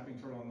 a snapping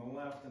turtle on the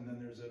left, and then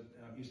there's an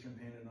eastern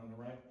painted on the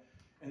right.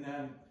 And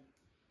then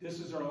this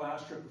is our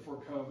last trip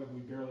before COVID. We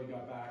barely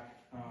got back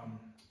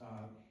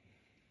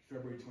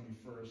February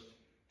 21st,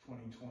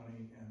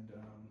 2020, and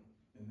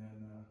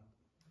then,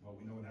 well,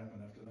 we know what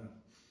happened after that.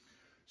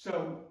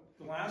 So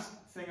the last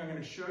thing I'm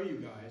going to show you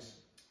guys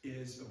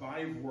is a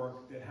body of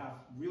work that have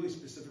really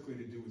specifically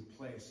to do with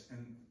place.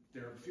 And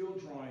they're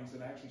field drawings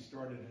that actually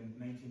started in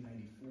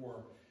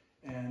 1994.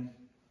 And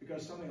it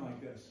goes something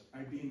like this.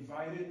 I'd be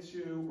invited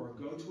to or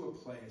go to a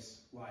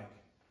place like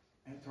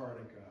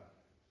Antarctica,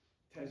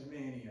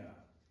 Tasmania,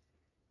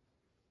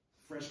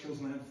 Fresh Kills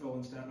Landfill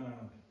in Staten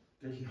Island.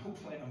 There's no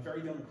place, I'm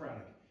very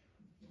democratic.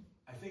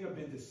 I think I've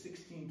been to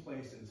 16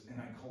 places,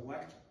 and I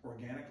collect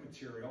organic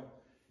material,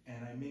 and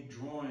I make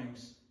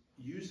drawings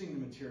using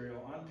the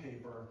material on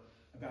paper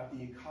about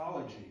the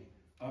ecology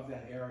of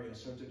that area.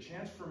 So it's a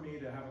chance for me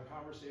to have a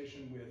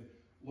conversation with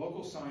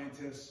local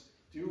scientists,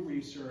 do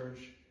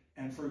research,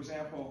 and for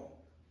example,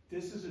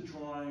 this is a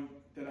drawing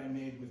that I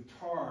made with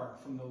tar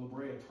from the La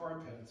Brea tar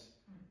pits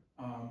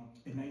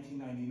in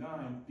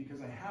 1999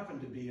 because I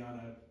happened to be on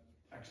an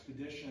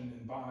expedition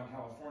in Baja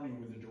California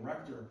with the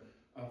director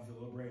of the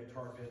La Brea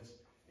tar pits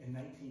in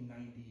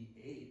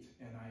 1998,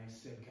 and I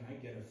said, can I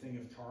get a thing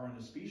of tar on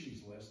the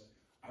species list?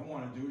 I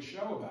want to do a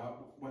show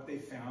about what they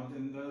found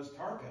in those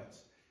tar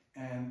pits.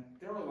 And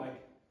there were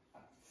like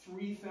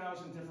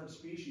 3,000 different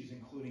species,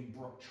 including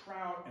brook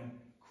trout and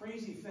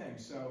crazy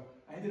things. So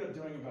I ended up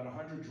doing about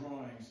 100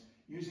 drawings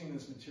using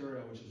this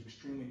material, which is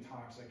extremely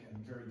toxic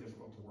and very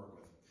difficult to work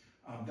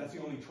with. That's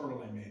the only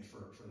turtle I made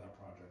for that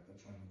project.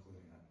 That's why I'm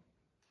including that.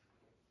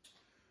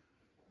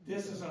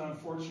 This is an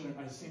unfortunate,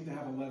 I seem to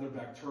have a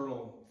leatherback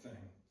turtle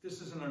thing. This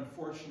is an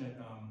unfortunate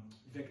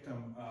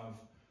victim of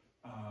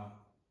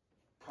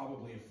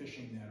probably a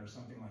fishing net or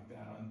something like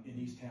that in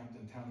East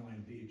Hampton, Town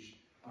Line Beach.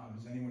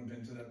 Has anyone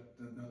been to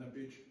that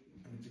beach?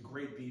 I mean, it's a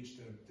great beach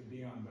to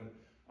be on, but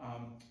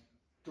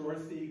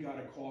Dorothy got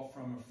a call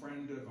from a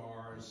friend of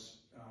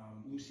ours,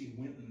 Lucy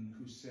Winton,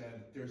 who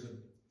said, there's a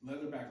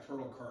leatherback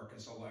turtle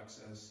carcass,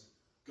 Alexis,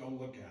 go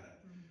look at it.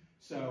 Mm-hmm.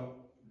 So,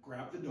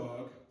 grabbed the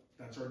dog,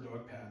 that's our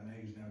dog Padme,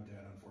 who's now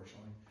dead,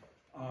 unfortunately.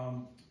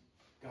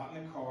 Got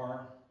in the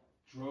car,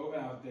 drove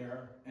out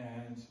there,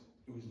 and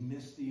it was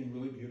misty and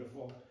really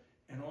beautiful.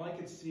 And all I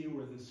could see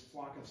were this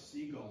flock of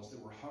seagulls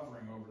that were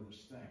hovering over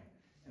this thing.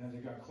 And as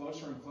I got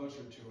closer and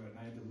closer to it, and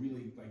I had to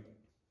really,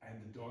 I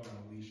had the dog on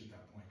a leash at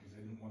that point because I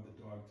didn't want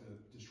the dog to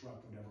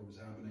disrupt whatever was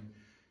happening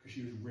because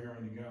she was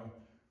raring to go.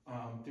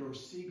 There were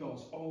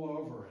seagulls all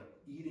over it,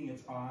 eating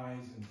its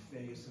eyes and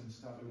face and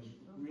stuff. It was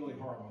really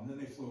horrible. And then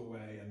they flew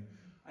away. And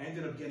I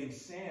ended up getting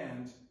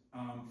sand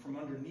from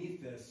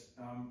underneath this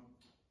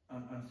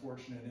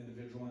unfortunate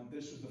individual. And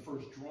this was the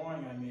first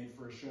drawing I made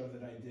for a show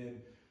that I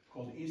did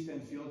called East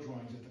End Field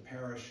Drawings at the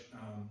Parish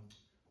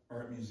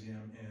Art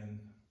Museum in,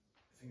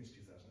 I think it's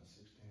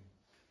 2016,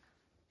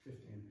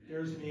 15.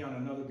 There's me on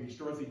another beach.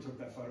 Dorothy took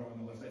that photo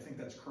on the left. I think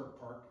that's Kirk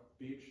Park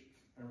Beach,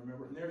 I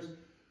remember. And there's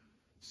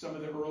some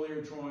of the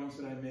earlier drawings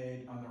that I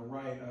made on the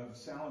right of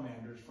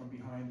salamanders from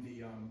behind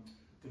the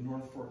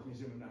North Fork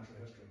Museum of Natural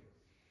History.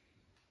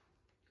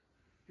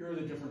 Here are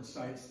the different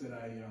sites that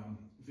I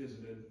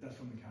visited. That's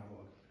from the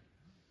catalog.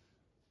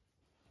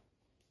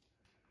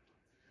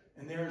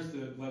 And there's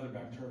the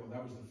leatherback turtle.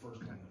 That was the first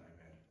one that I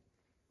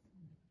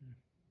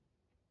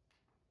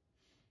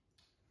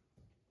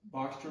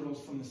box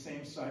turtles from the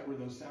same site where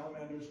those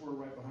salamanders were,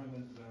 right behind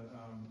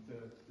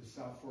the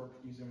South Fork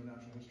Museum of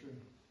Natural History.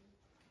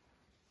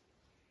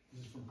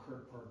 This is from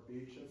Kirk Park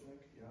Beach, I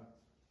think, yeah.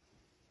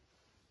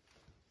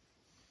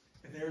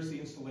 And there's the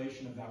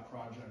installation of that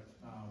project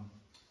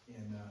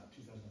in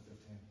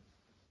 2015.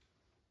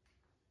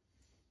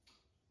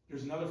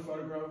 There's another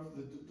photograph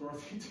that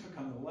Dorothy took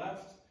on the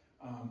left.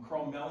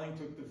 Carl Melling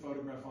took the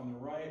photograph on the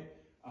right.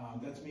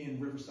 That's me in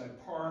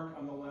Riverside Park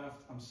on the left.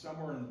 I'm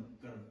somewhere in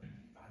the,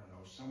 I don't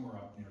know, somewhere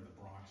up near the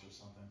Bronx or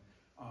something.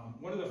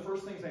 One of the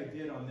first things I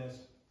did on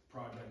this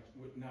project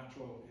with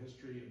natural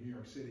history of New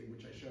York City,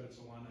 which I showed at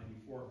Salon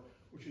 94,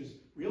 which is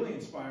really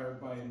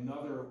inspired by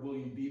another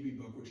William Beebe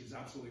book, which is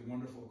absolutely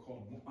wonderful,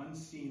 called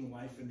Unseen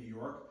Life in New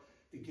York.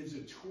 It gives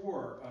a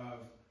tour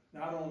of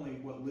not only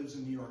what lives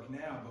in New York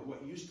now, but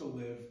what used to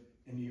live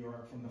in New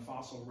York from the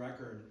fossil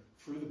record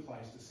through the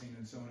Pleistocene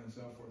and so on and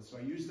so forth. So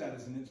I used that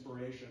as an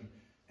inspiration.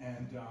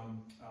 And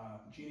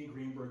Jeannie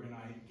Greenberg and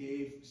I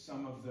gave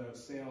some of the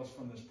sales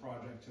from this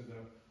project to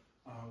the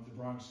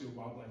Bronx Zoo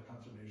Wildlife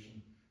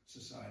Conservation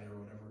Society, or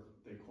whatever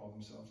they call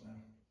themselves now.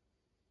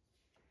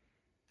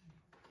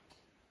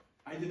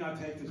 I did not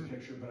take this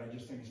picture, but I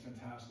just think it's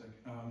fantastic.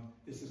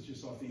 This is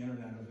just off the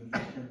internet of an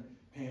eastern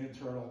painted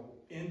turtle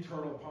in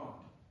Turtle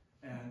Pond.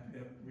 And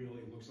it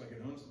really looks like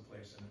it owns the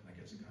place, and I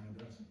guess it kind of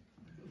does.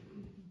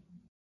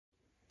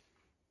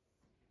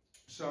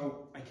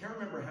 So I can't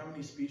remember how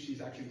many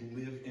species actually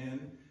live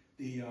in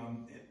the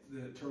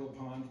turtle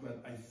pond,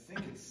 but I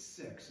think it's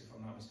 6, if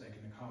I'm not mistaken.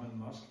 The common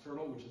musk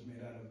turtle, which is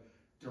made out of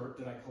dirt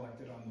that I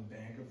collected on the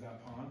bank of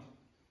that pond.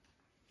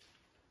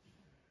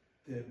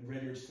 The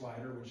red-eared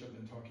slider, which I've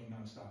been talking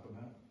nonstop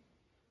about.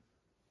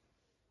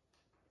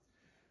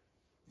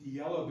 The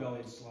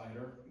yellow-bellied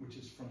slider, which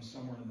is from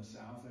somewhere in the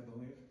south, I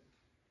believe.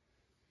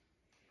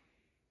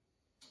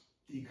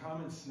 The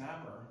common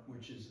snapper,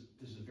 which is,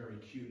 this is a very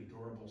cute,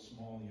 adorable,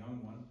 small,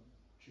 young one,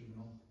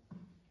 juvenile.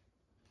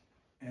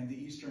 And the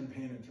eastern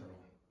painted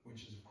turtle,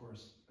 which is, of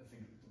course, I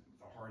think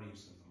the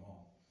hardiest of them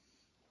all.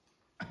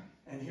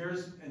 And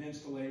here's an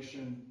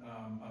installation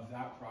of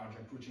that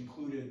project, which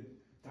included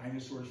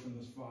dinosaurs from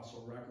this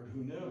fossil record.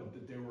 Who knew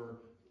that there were,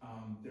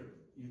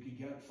 you could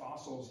get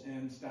fossils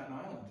in Staten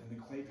Island, in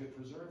the clay pit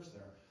preserves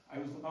there.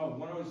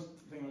 One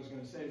thing I was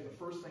going to say is the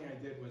first thing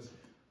I did was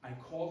I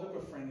called up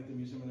a friend at the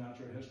Museum of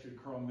Natural History,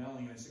 Carl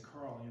Melling, and I said,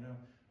 Carl, you know, I'm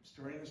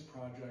starting this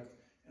project,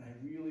 and I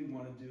really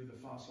want to do the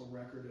fossil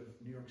record of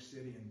New York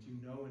City, and do you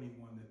know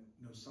anyone that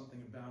knows something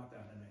about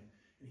that?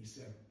 And he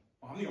said,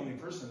 well, I'm the only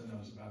person that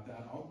knows about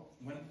that.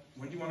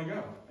 When do you want to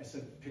go? I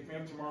said, pick me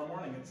up tomorrow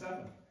morning at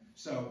 7.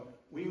 So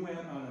we went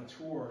on a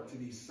tour to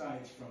these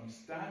sites from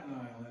Staten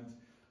Island,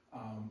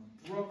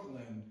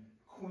 Brooklyn,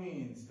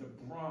 Queens, the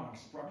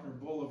Bronx, Bruckner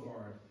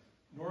Boulevard,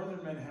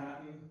 Northern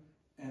Manhattan,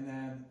 and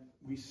then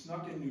we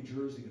snuck in New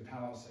Jersey to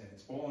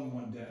Palisades, all in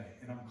one day.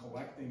 And I'm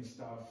collecting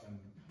stuff and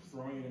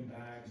throwing it in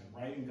bags and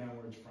writing down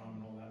where it's from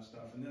and all that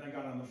stuff. And then I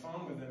got on the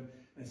phone with him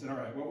and I said, all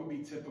right, what would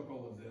be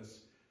typical of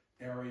this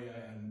area?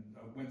 And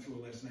went through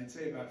a list. And I'd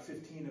say about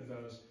 15 of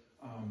those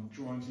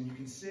drawings. And you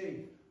can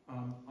see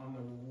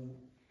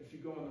if you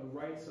go on the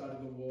right side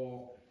of the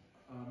wall,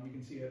 you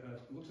can see it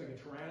looks like a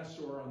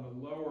tyrannosaur on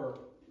the lower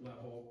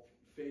level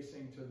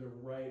facing to the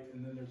right.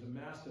 And then there's a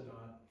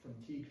mastodon from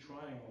Teague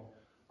Triangle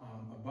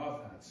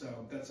above that.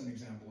 So that's an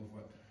example of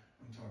what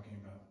I'm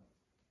talking about.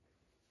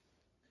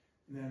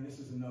 And then this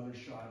is another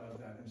shot of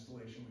that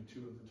installation with 2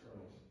 of the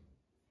turtles.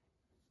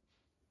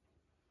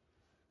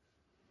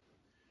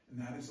 And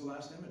that is the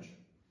last image.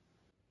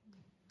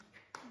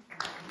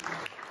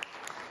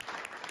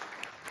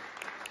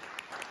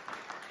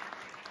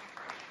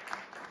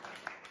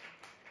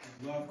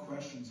 I'd love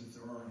questions if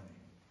there are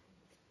any.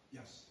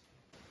 Yes?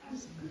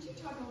 Could you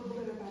talk a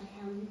little bit about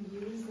how you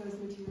use those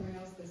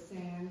materials, the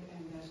sand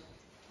and the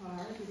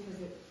tar, because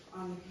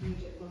on the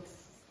page it looks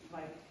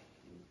like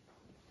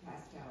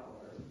pastel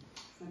or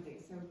something.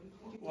 So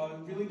well, it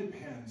really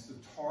depends. The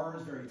tar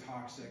is very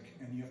toxic,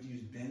 and you have to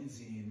use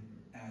benzene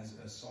as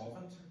a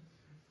solvent,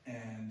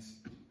 and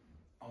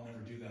I'll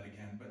never do that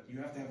again. But you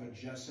have to have a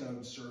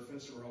gessoed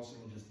surface, or else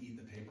it'll just eat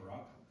the paper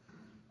up.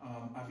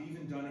 I've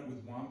even done it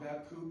with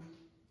wombat poop.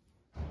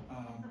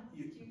 do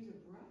you use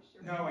a brush?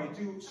 Or no, I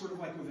do sort of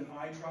like with an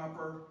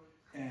eyedropper,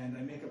 and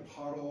I make a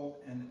puddle,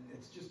 and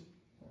it's just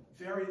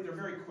they're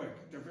very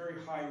quick. They're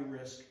very high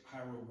risk,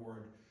 high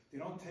reward. They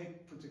don't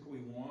take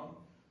particularly long.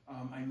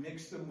 I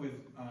mix them with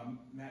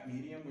matte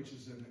medium, which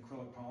is an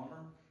acrylic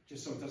polymer,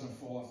 just so it doesn't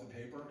fall off the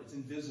paper. It's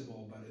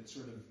invisible, but it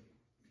sort of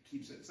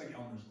keeps it. It's like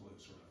Elmer's glue,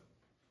 sort of.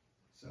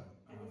 So.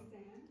 And the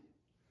sand?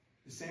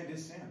 The sand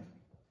is sand.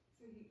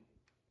 So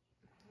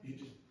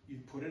you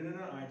put it in an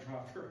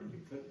eyedropper and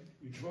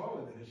you draw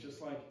with it. It's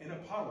just like in a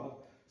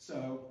puddle.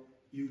 So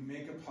you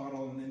make a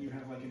puddle, and then you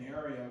have like an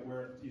area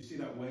where you see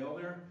that whale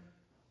there.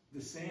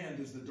 The sand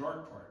is the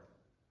dark part.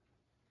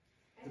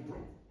 I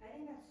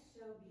think that's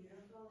so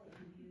beautiful that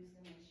you use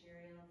the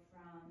material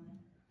from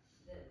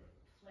the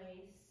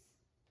place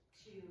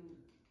to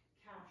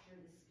capture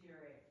the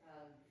spirit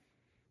of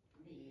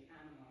the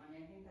animal, and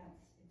I think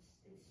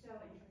it's so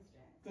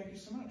interesting. thank you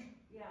so much.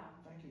 Yeah,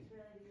 Thank you. it's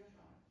really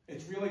beautiful.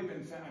 It's really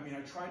been, I mean,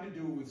 I tried to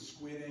do it with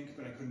squid ink,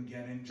 but I couldn't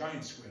get in,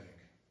 giant squid ink.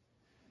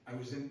 I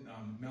was in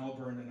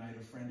Melbourne, and I had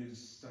a friend who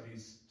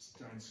studies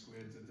giant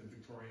squids at the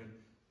Victoria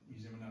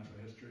Museum of Natural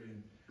History,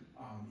 and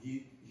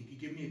he could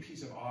give me a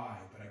piece of eye,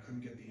 but I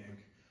couldn't get the ink.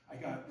 I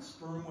got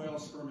sperm whale,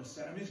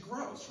 spermaceti. I mean, it's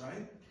gross,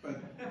 right?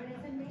 But it's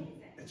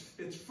amazing.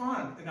 it's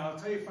fun, and I'll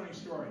tell you a funny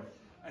story,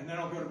 and then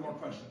I'll go to more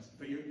questions,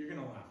 but you're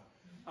gonna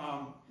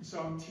laugh. So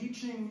I'm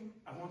teaching,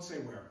 I won't say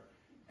where,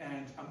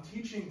 and I'm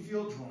teaching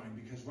field drawing,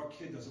 because what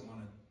kid doesn't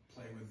want to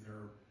play with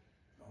their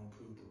own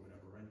poop or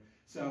whatever, right?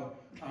 So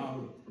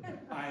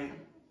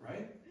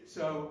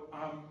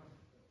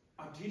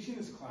I'm teaching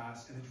this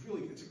class, and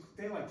it's a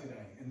day like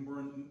today, and we're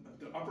in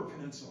the Upper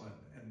Peninsula,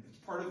 and it's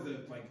part of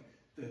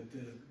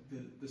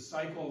the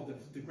cycle,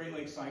 the Great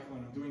Lakes cycle,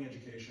 and I'm doing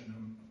education.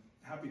 I'm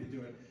happy to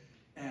do it.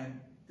 And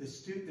the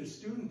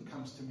student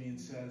comes to me and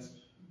says,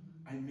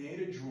 I made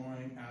a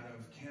drawing out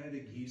of Canada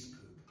geese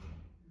poop,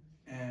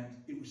 and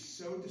it was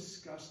so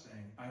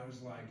disgusting. I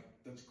was like,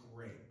 that's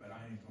great, but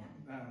I'm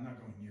not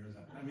going near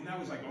that. I mean, that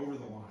was like over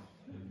the line.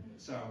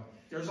 So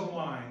there's a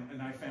line,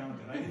 and I found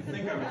it. I didn't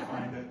think I would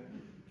find it.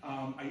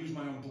 I used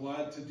my own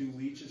blood to do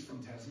leeches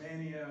from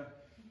Tasmania.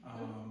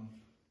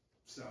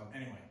 So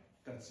anyway,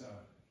 that's,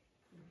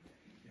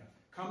 yeah.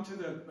 Come to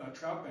the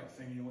Troutbeck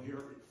thing, and you'll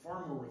hear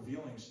far more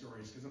revealing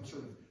stories, because I'm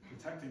sort of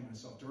protecting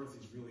myself.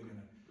 Dorothy's really going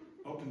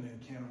to open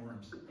the can of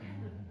worms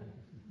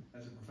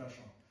as a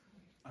professional.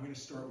 I'm going to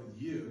start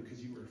with you,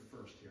 because you were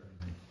first here.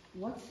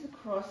 What's the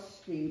cross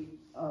street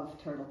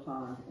of Turtle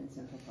Pond in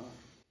Central Park?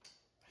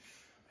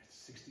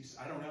 60s,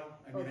 I don't know.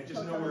 I mean, I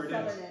just know where it is.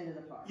 It's the southern end of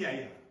the park.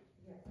 Yeah.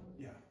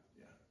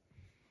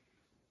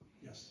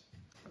 Yes.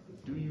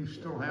 Do you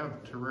still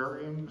have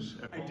terrariums?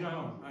 I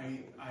don't.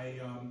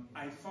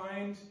 I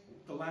find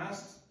the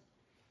last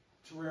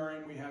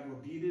terrarium we had were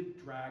bearded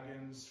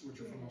dragons,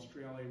 which are from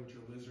Australia, which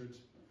are lizards.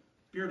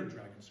 Bearded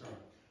dragons, sorry.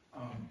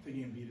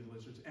 Thinking of bearded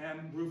lizards.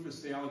 And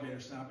Rufus, the alligator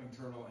snapping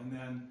turtle. And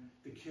then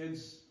the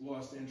kids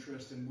lost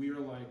interest, and we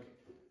were like,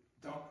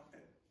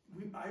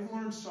 I've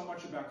learned so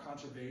much about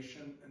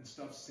conservation and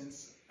stuff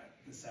since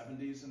the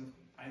 70s, and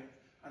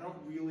I don't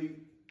really,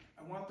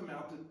 I want them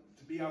out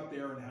to be out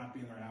there and happy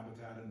in their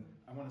habitat, and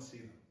I want to see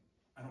them.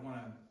 I don't want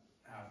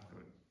to have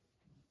them.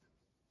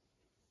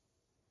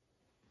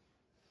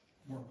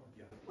 More,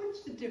 yeah.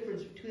 What's the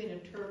difference between a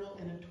turtle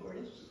and a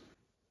tortoise?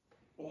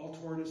 All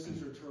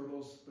tortoises are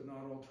turtles, but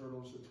not all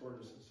turtles are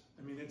tortoises.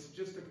 I mean, it's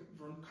just a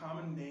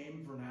common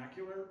name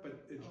vernacular,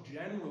 but it's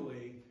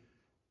generally,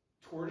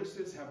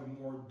 tortoises have a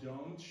more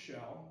domed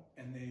shell,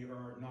 and they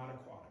are not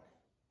aquatic.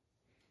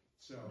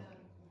 So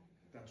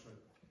that's what,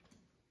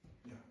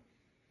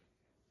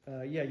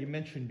 yeah. Yeah, you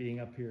mentioned being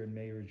up here in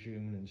May or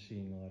June and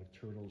seeing a lot of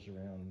turtles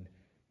around.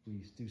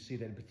 We do see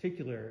that in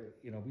particular,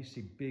 we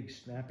see big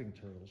snapping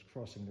turtles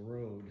crossing the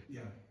road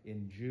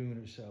in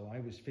June or so. I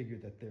always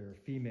figured that their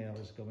female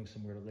is going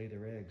somewhere to lay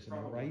their eggs. Am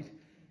I right?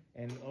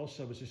 And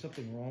also, is there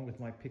something wrong with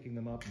my picking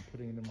them up and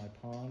putting them in my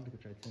pond,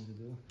 which I tend to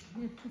do?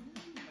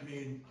 I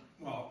mean,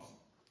 well,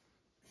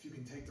 if you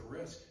can take the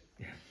risk.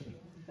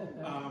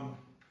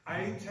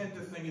 I tend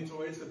to think it's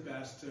always the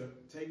best to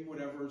take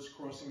whatever's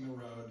crossing the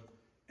road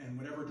and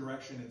whatever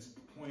direction it's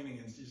pointing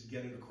and just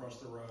get it across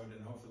the road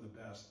and hope for the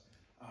best.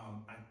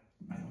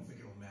 I don't think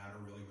it'll matter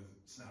really with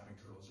snapping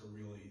turtles. They're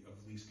really of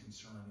least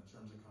concern in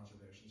terms of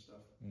conservation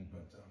stuff.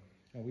 Mm-hmm.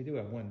 But we do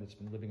have one that's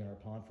been living in our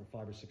pond for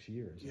 5 or 6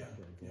 years. Yeah,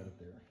 after I brought it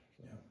there.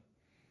 So. Yeah.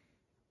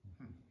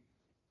 Mm-hmm.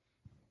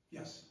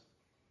 Yes.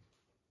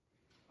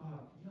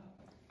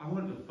 I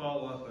wanted to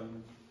follow up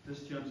on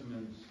this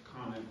gentleman's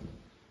comment.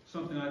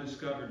 Something I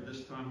discovered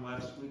this time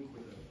last week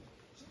with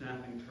a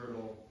snapping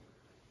turtle.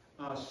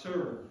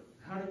 Sir,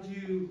 how did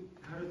you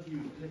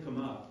pick them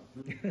up?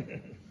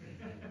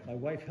 My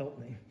wife helped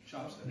me.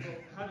 Chopstick.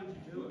 How did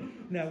you do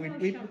it? No,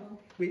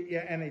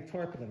 and a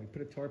tarpaulin. We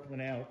put a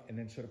tarpaulin out and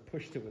then sort of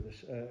pushed it with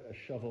a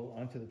shovel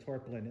onto the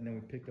tarpaulin, and then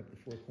we picked up the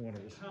 4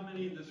 corners. How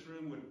many in this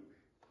room would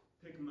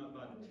pick them up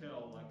by the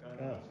tail like I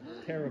did?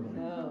 Oh, terribly.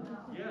 Oh.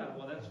 Yeah,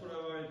 well, that's what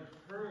I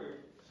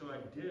heard. So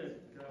I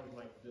did. I was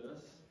like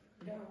this.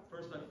 Yeah.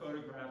 First I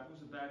photographed. It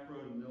was a back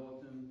road in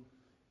Milton,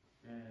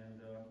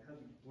 and had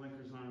the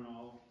blinkers on and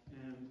all.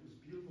 And it was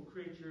a beautiful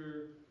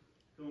creature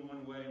going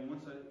one way. And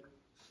once I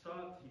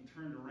stopped, he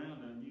turned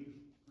around, and I knew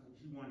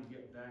he wanted to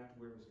get back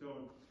to where it was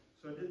going.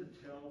 So I did the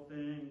tail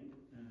thing,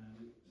 and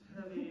it was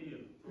heavy,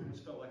 and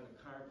almost felt like a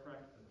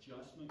chiropractic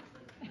adjustment.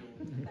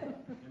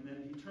 And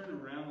then he turned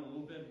around a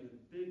little bit, he had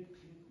a big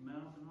pink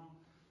mouth and all.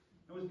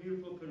 That was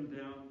beautiful, put him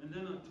down. And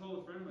then I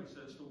told a friend of mine, I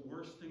said, it's the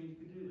worst thing you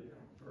could do. They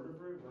have a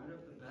vertebrae right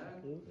up the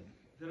back. Absolutely.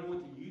 Then I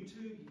went to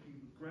YouTube, you can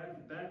grab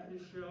the back of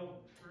the shell,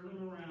 turn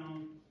them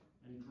around,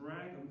 and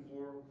drag them,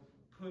 or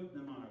put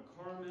them on a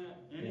car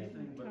mat,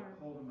 anything but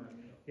hold them out.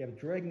 Yeah, but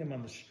dragging them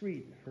on the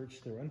street hurts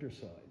their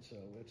underside, so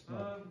it's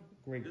not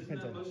great. Isn't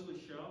that mostly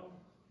shell?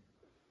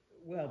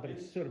 Well, but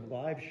it's sort of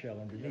live shell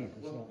underneath. Yeah,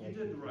 it's well, not you like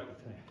did the right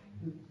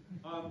thing.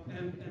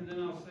 And then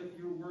I'll say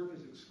your work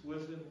is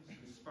exquisite, it's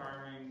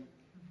inspiring.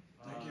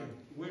 Thank you.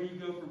 Where do you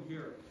go from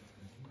here?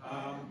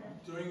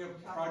 Doing a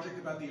project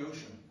about the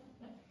ocean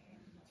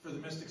for the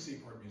Mystic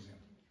Seaport Museum.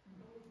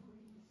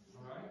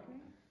 All right.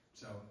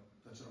 So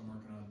that's what I'm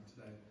working on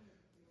today.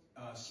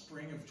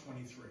 Spring of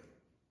 23,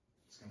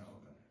 it's going to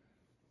open.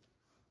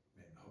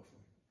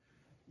 Hopefully.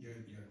 You had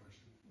a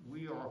question?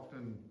 We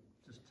often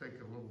just take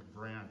a little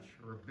branch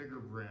or a bigger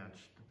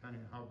branch,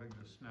 depending how big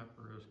the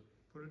snapper is,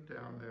 put it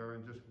down there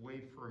and just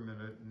wait for a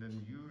minute, and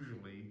then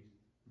usually,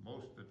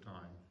 most of the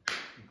time,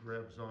 he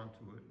grabs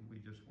onto it and we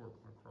just work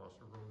across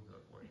the road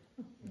that way.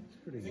 It's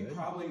pretty I think good.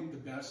 probably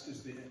the best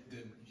is that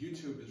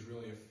YouTube is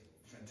really a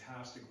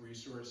fantastic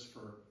resource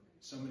for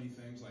so many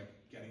things, like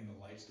getting the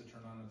lights to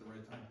turn on at the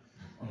right time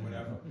or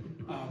whatever.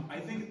 I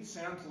think it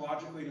sounds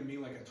logically to me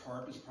like a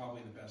tarp is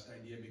probably the best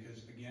idea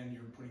because, again,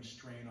 you're putting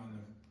strain on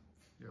the,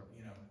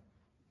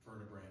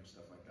 vertebrae and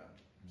stuff like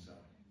that. So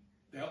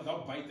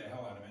they'll bite the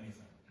hell out of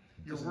anything.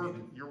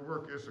 Your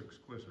work is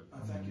exquisite. Oh,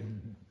 thank you.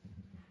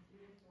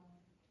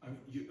 I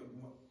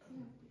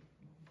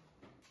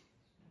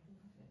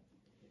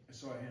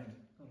saw a hand.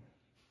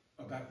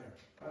 Oh, back there.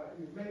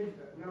 You've made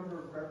a number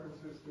of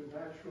references to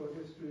natural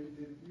history.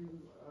 Did you,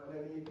 on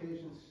any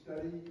occasion,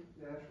 study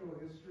natural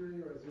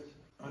history, or is this?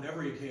 On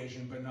every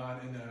occasion, but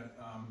not in an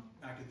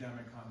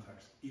academic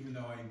context, even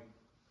though I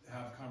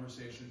have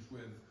conversations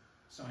with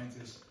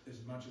scientists as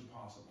much as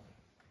possible.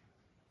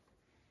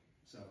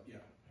 So,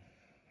 yeah.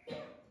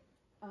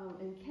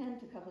 In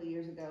Kent, a couple of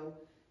years ago,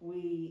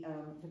 the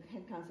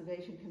Kent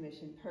Conservation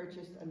Commission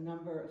purchased a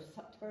number of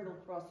turtle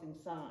crossing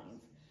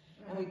signs.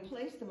 And we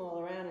placed them all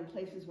around in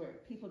places where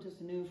people just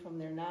knew from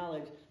their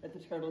knowledge that the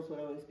turtles would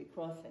always be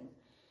crossing.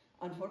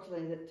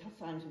 Unfortunately, the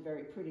signs were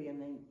very pretty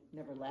and they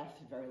never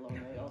lasted very long.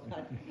 They all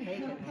got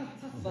taken.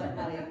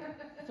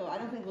 So I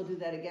don't think we'll do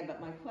that again.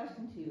 But my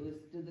question to you is,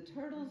 do the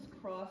turtles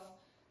cross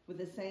with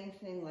the same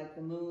thing like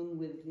the moon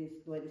with the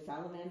way the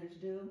salamanders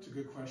do? It's a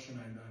good question.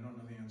 I don't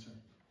know the answer.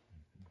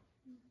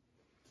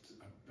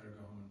 I better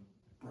go home and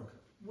Brooke.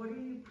 What are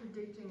you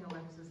predicting,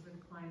 Alexis, with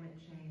climate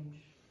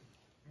change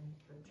and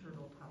the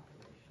turtle populations?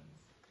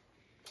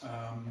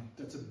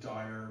 That's a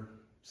dire,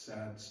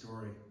 sad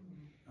story,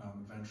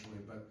 eventually,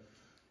 but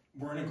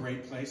we're in a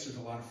great place. There's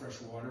a lot of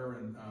fresh water,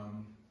 and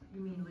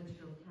you mean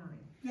Litchfield County?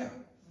 Yeah.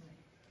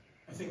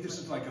 I think this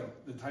is like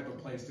the type of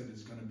place that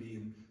is going to be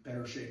in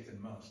better shape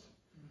than most.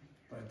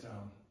 But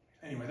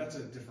anyway, that's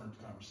a different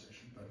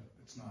conversation, but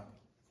it's not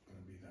going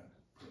to be that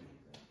pretty.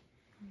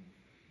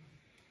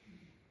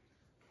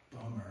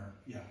 Bummer,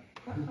 yeah.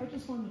 I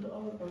just wondered,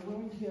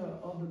 around here,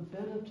 are the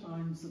better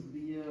times of the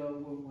year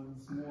when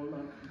one's more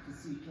likely to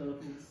see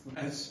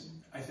turtles?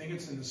 I think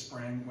it's in the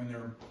spring when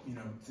they're,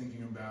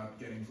 thinking about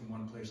getting from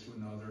one place to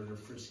another. They're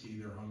frisky,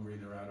 they're hungry,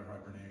 they're out of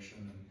hibernation,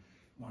 and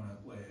want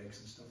to lay eggs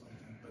and stuff like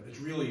that. But it's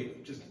really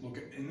just look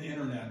at in the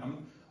internet.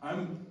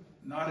 I'm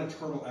not a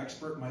turtle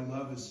expert. My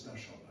love is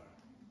special,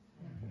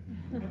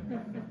 though.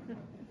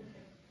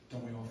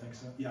 Don't we all think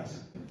so?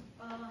 Yes.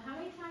 How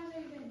many times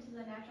have you been to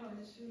the Natural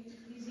History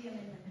Museum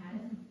in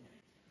Manhattan?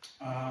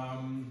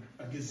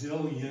 A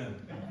gazillion.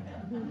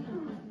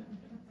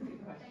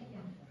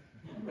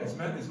 As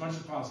much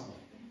as possible.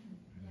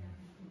 Yeah.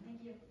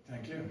 Thank you.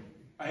 Thank you.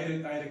 I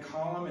had a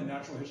column in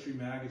Natural History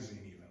magazine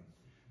even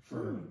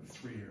for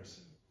 3 years.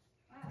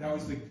 Wow. That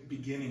was the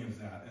beginning of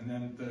that, and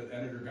then the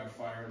editor got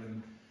fired,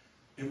 and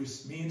it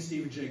was me and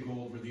Stephen Jay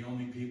Gould were the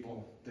only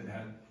people that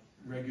had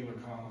regular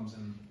columns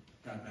in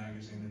that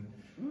magazine,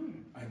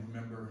 and I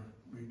remember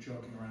we were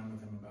joking around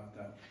with him about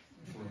that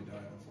before he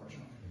died,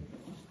 unfortunately.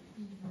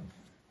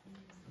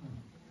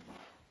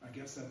 I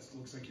guess that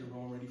looks like you're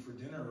all ready for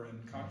dinner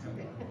and cocktail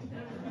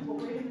hour.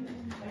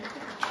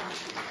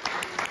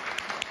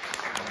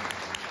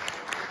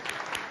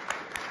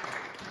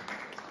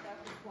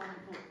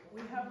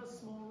 We have a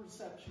small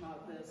reception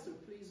out there, so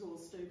please all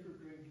stay for a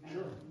drink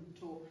and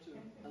talk to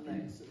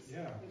Alexis.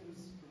 Yeah. It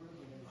was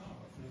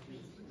Thank you.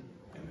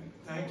 And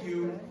thank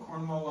you,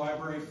 Cornwall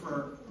Library,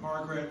 for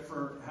Margaret,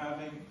 for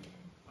having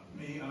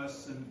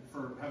us, and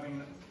for having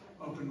an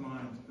open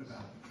mind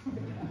about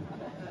it.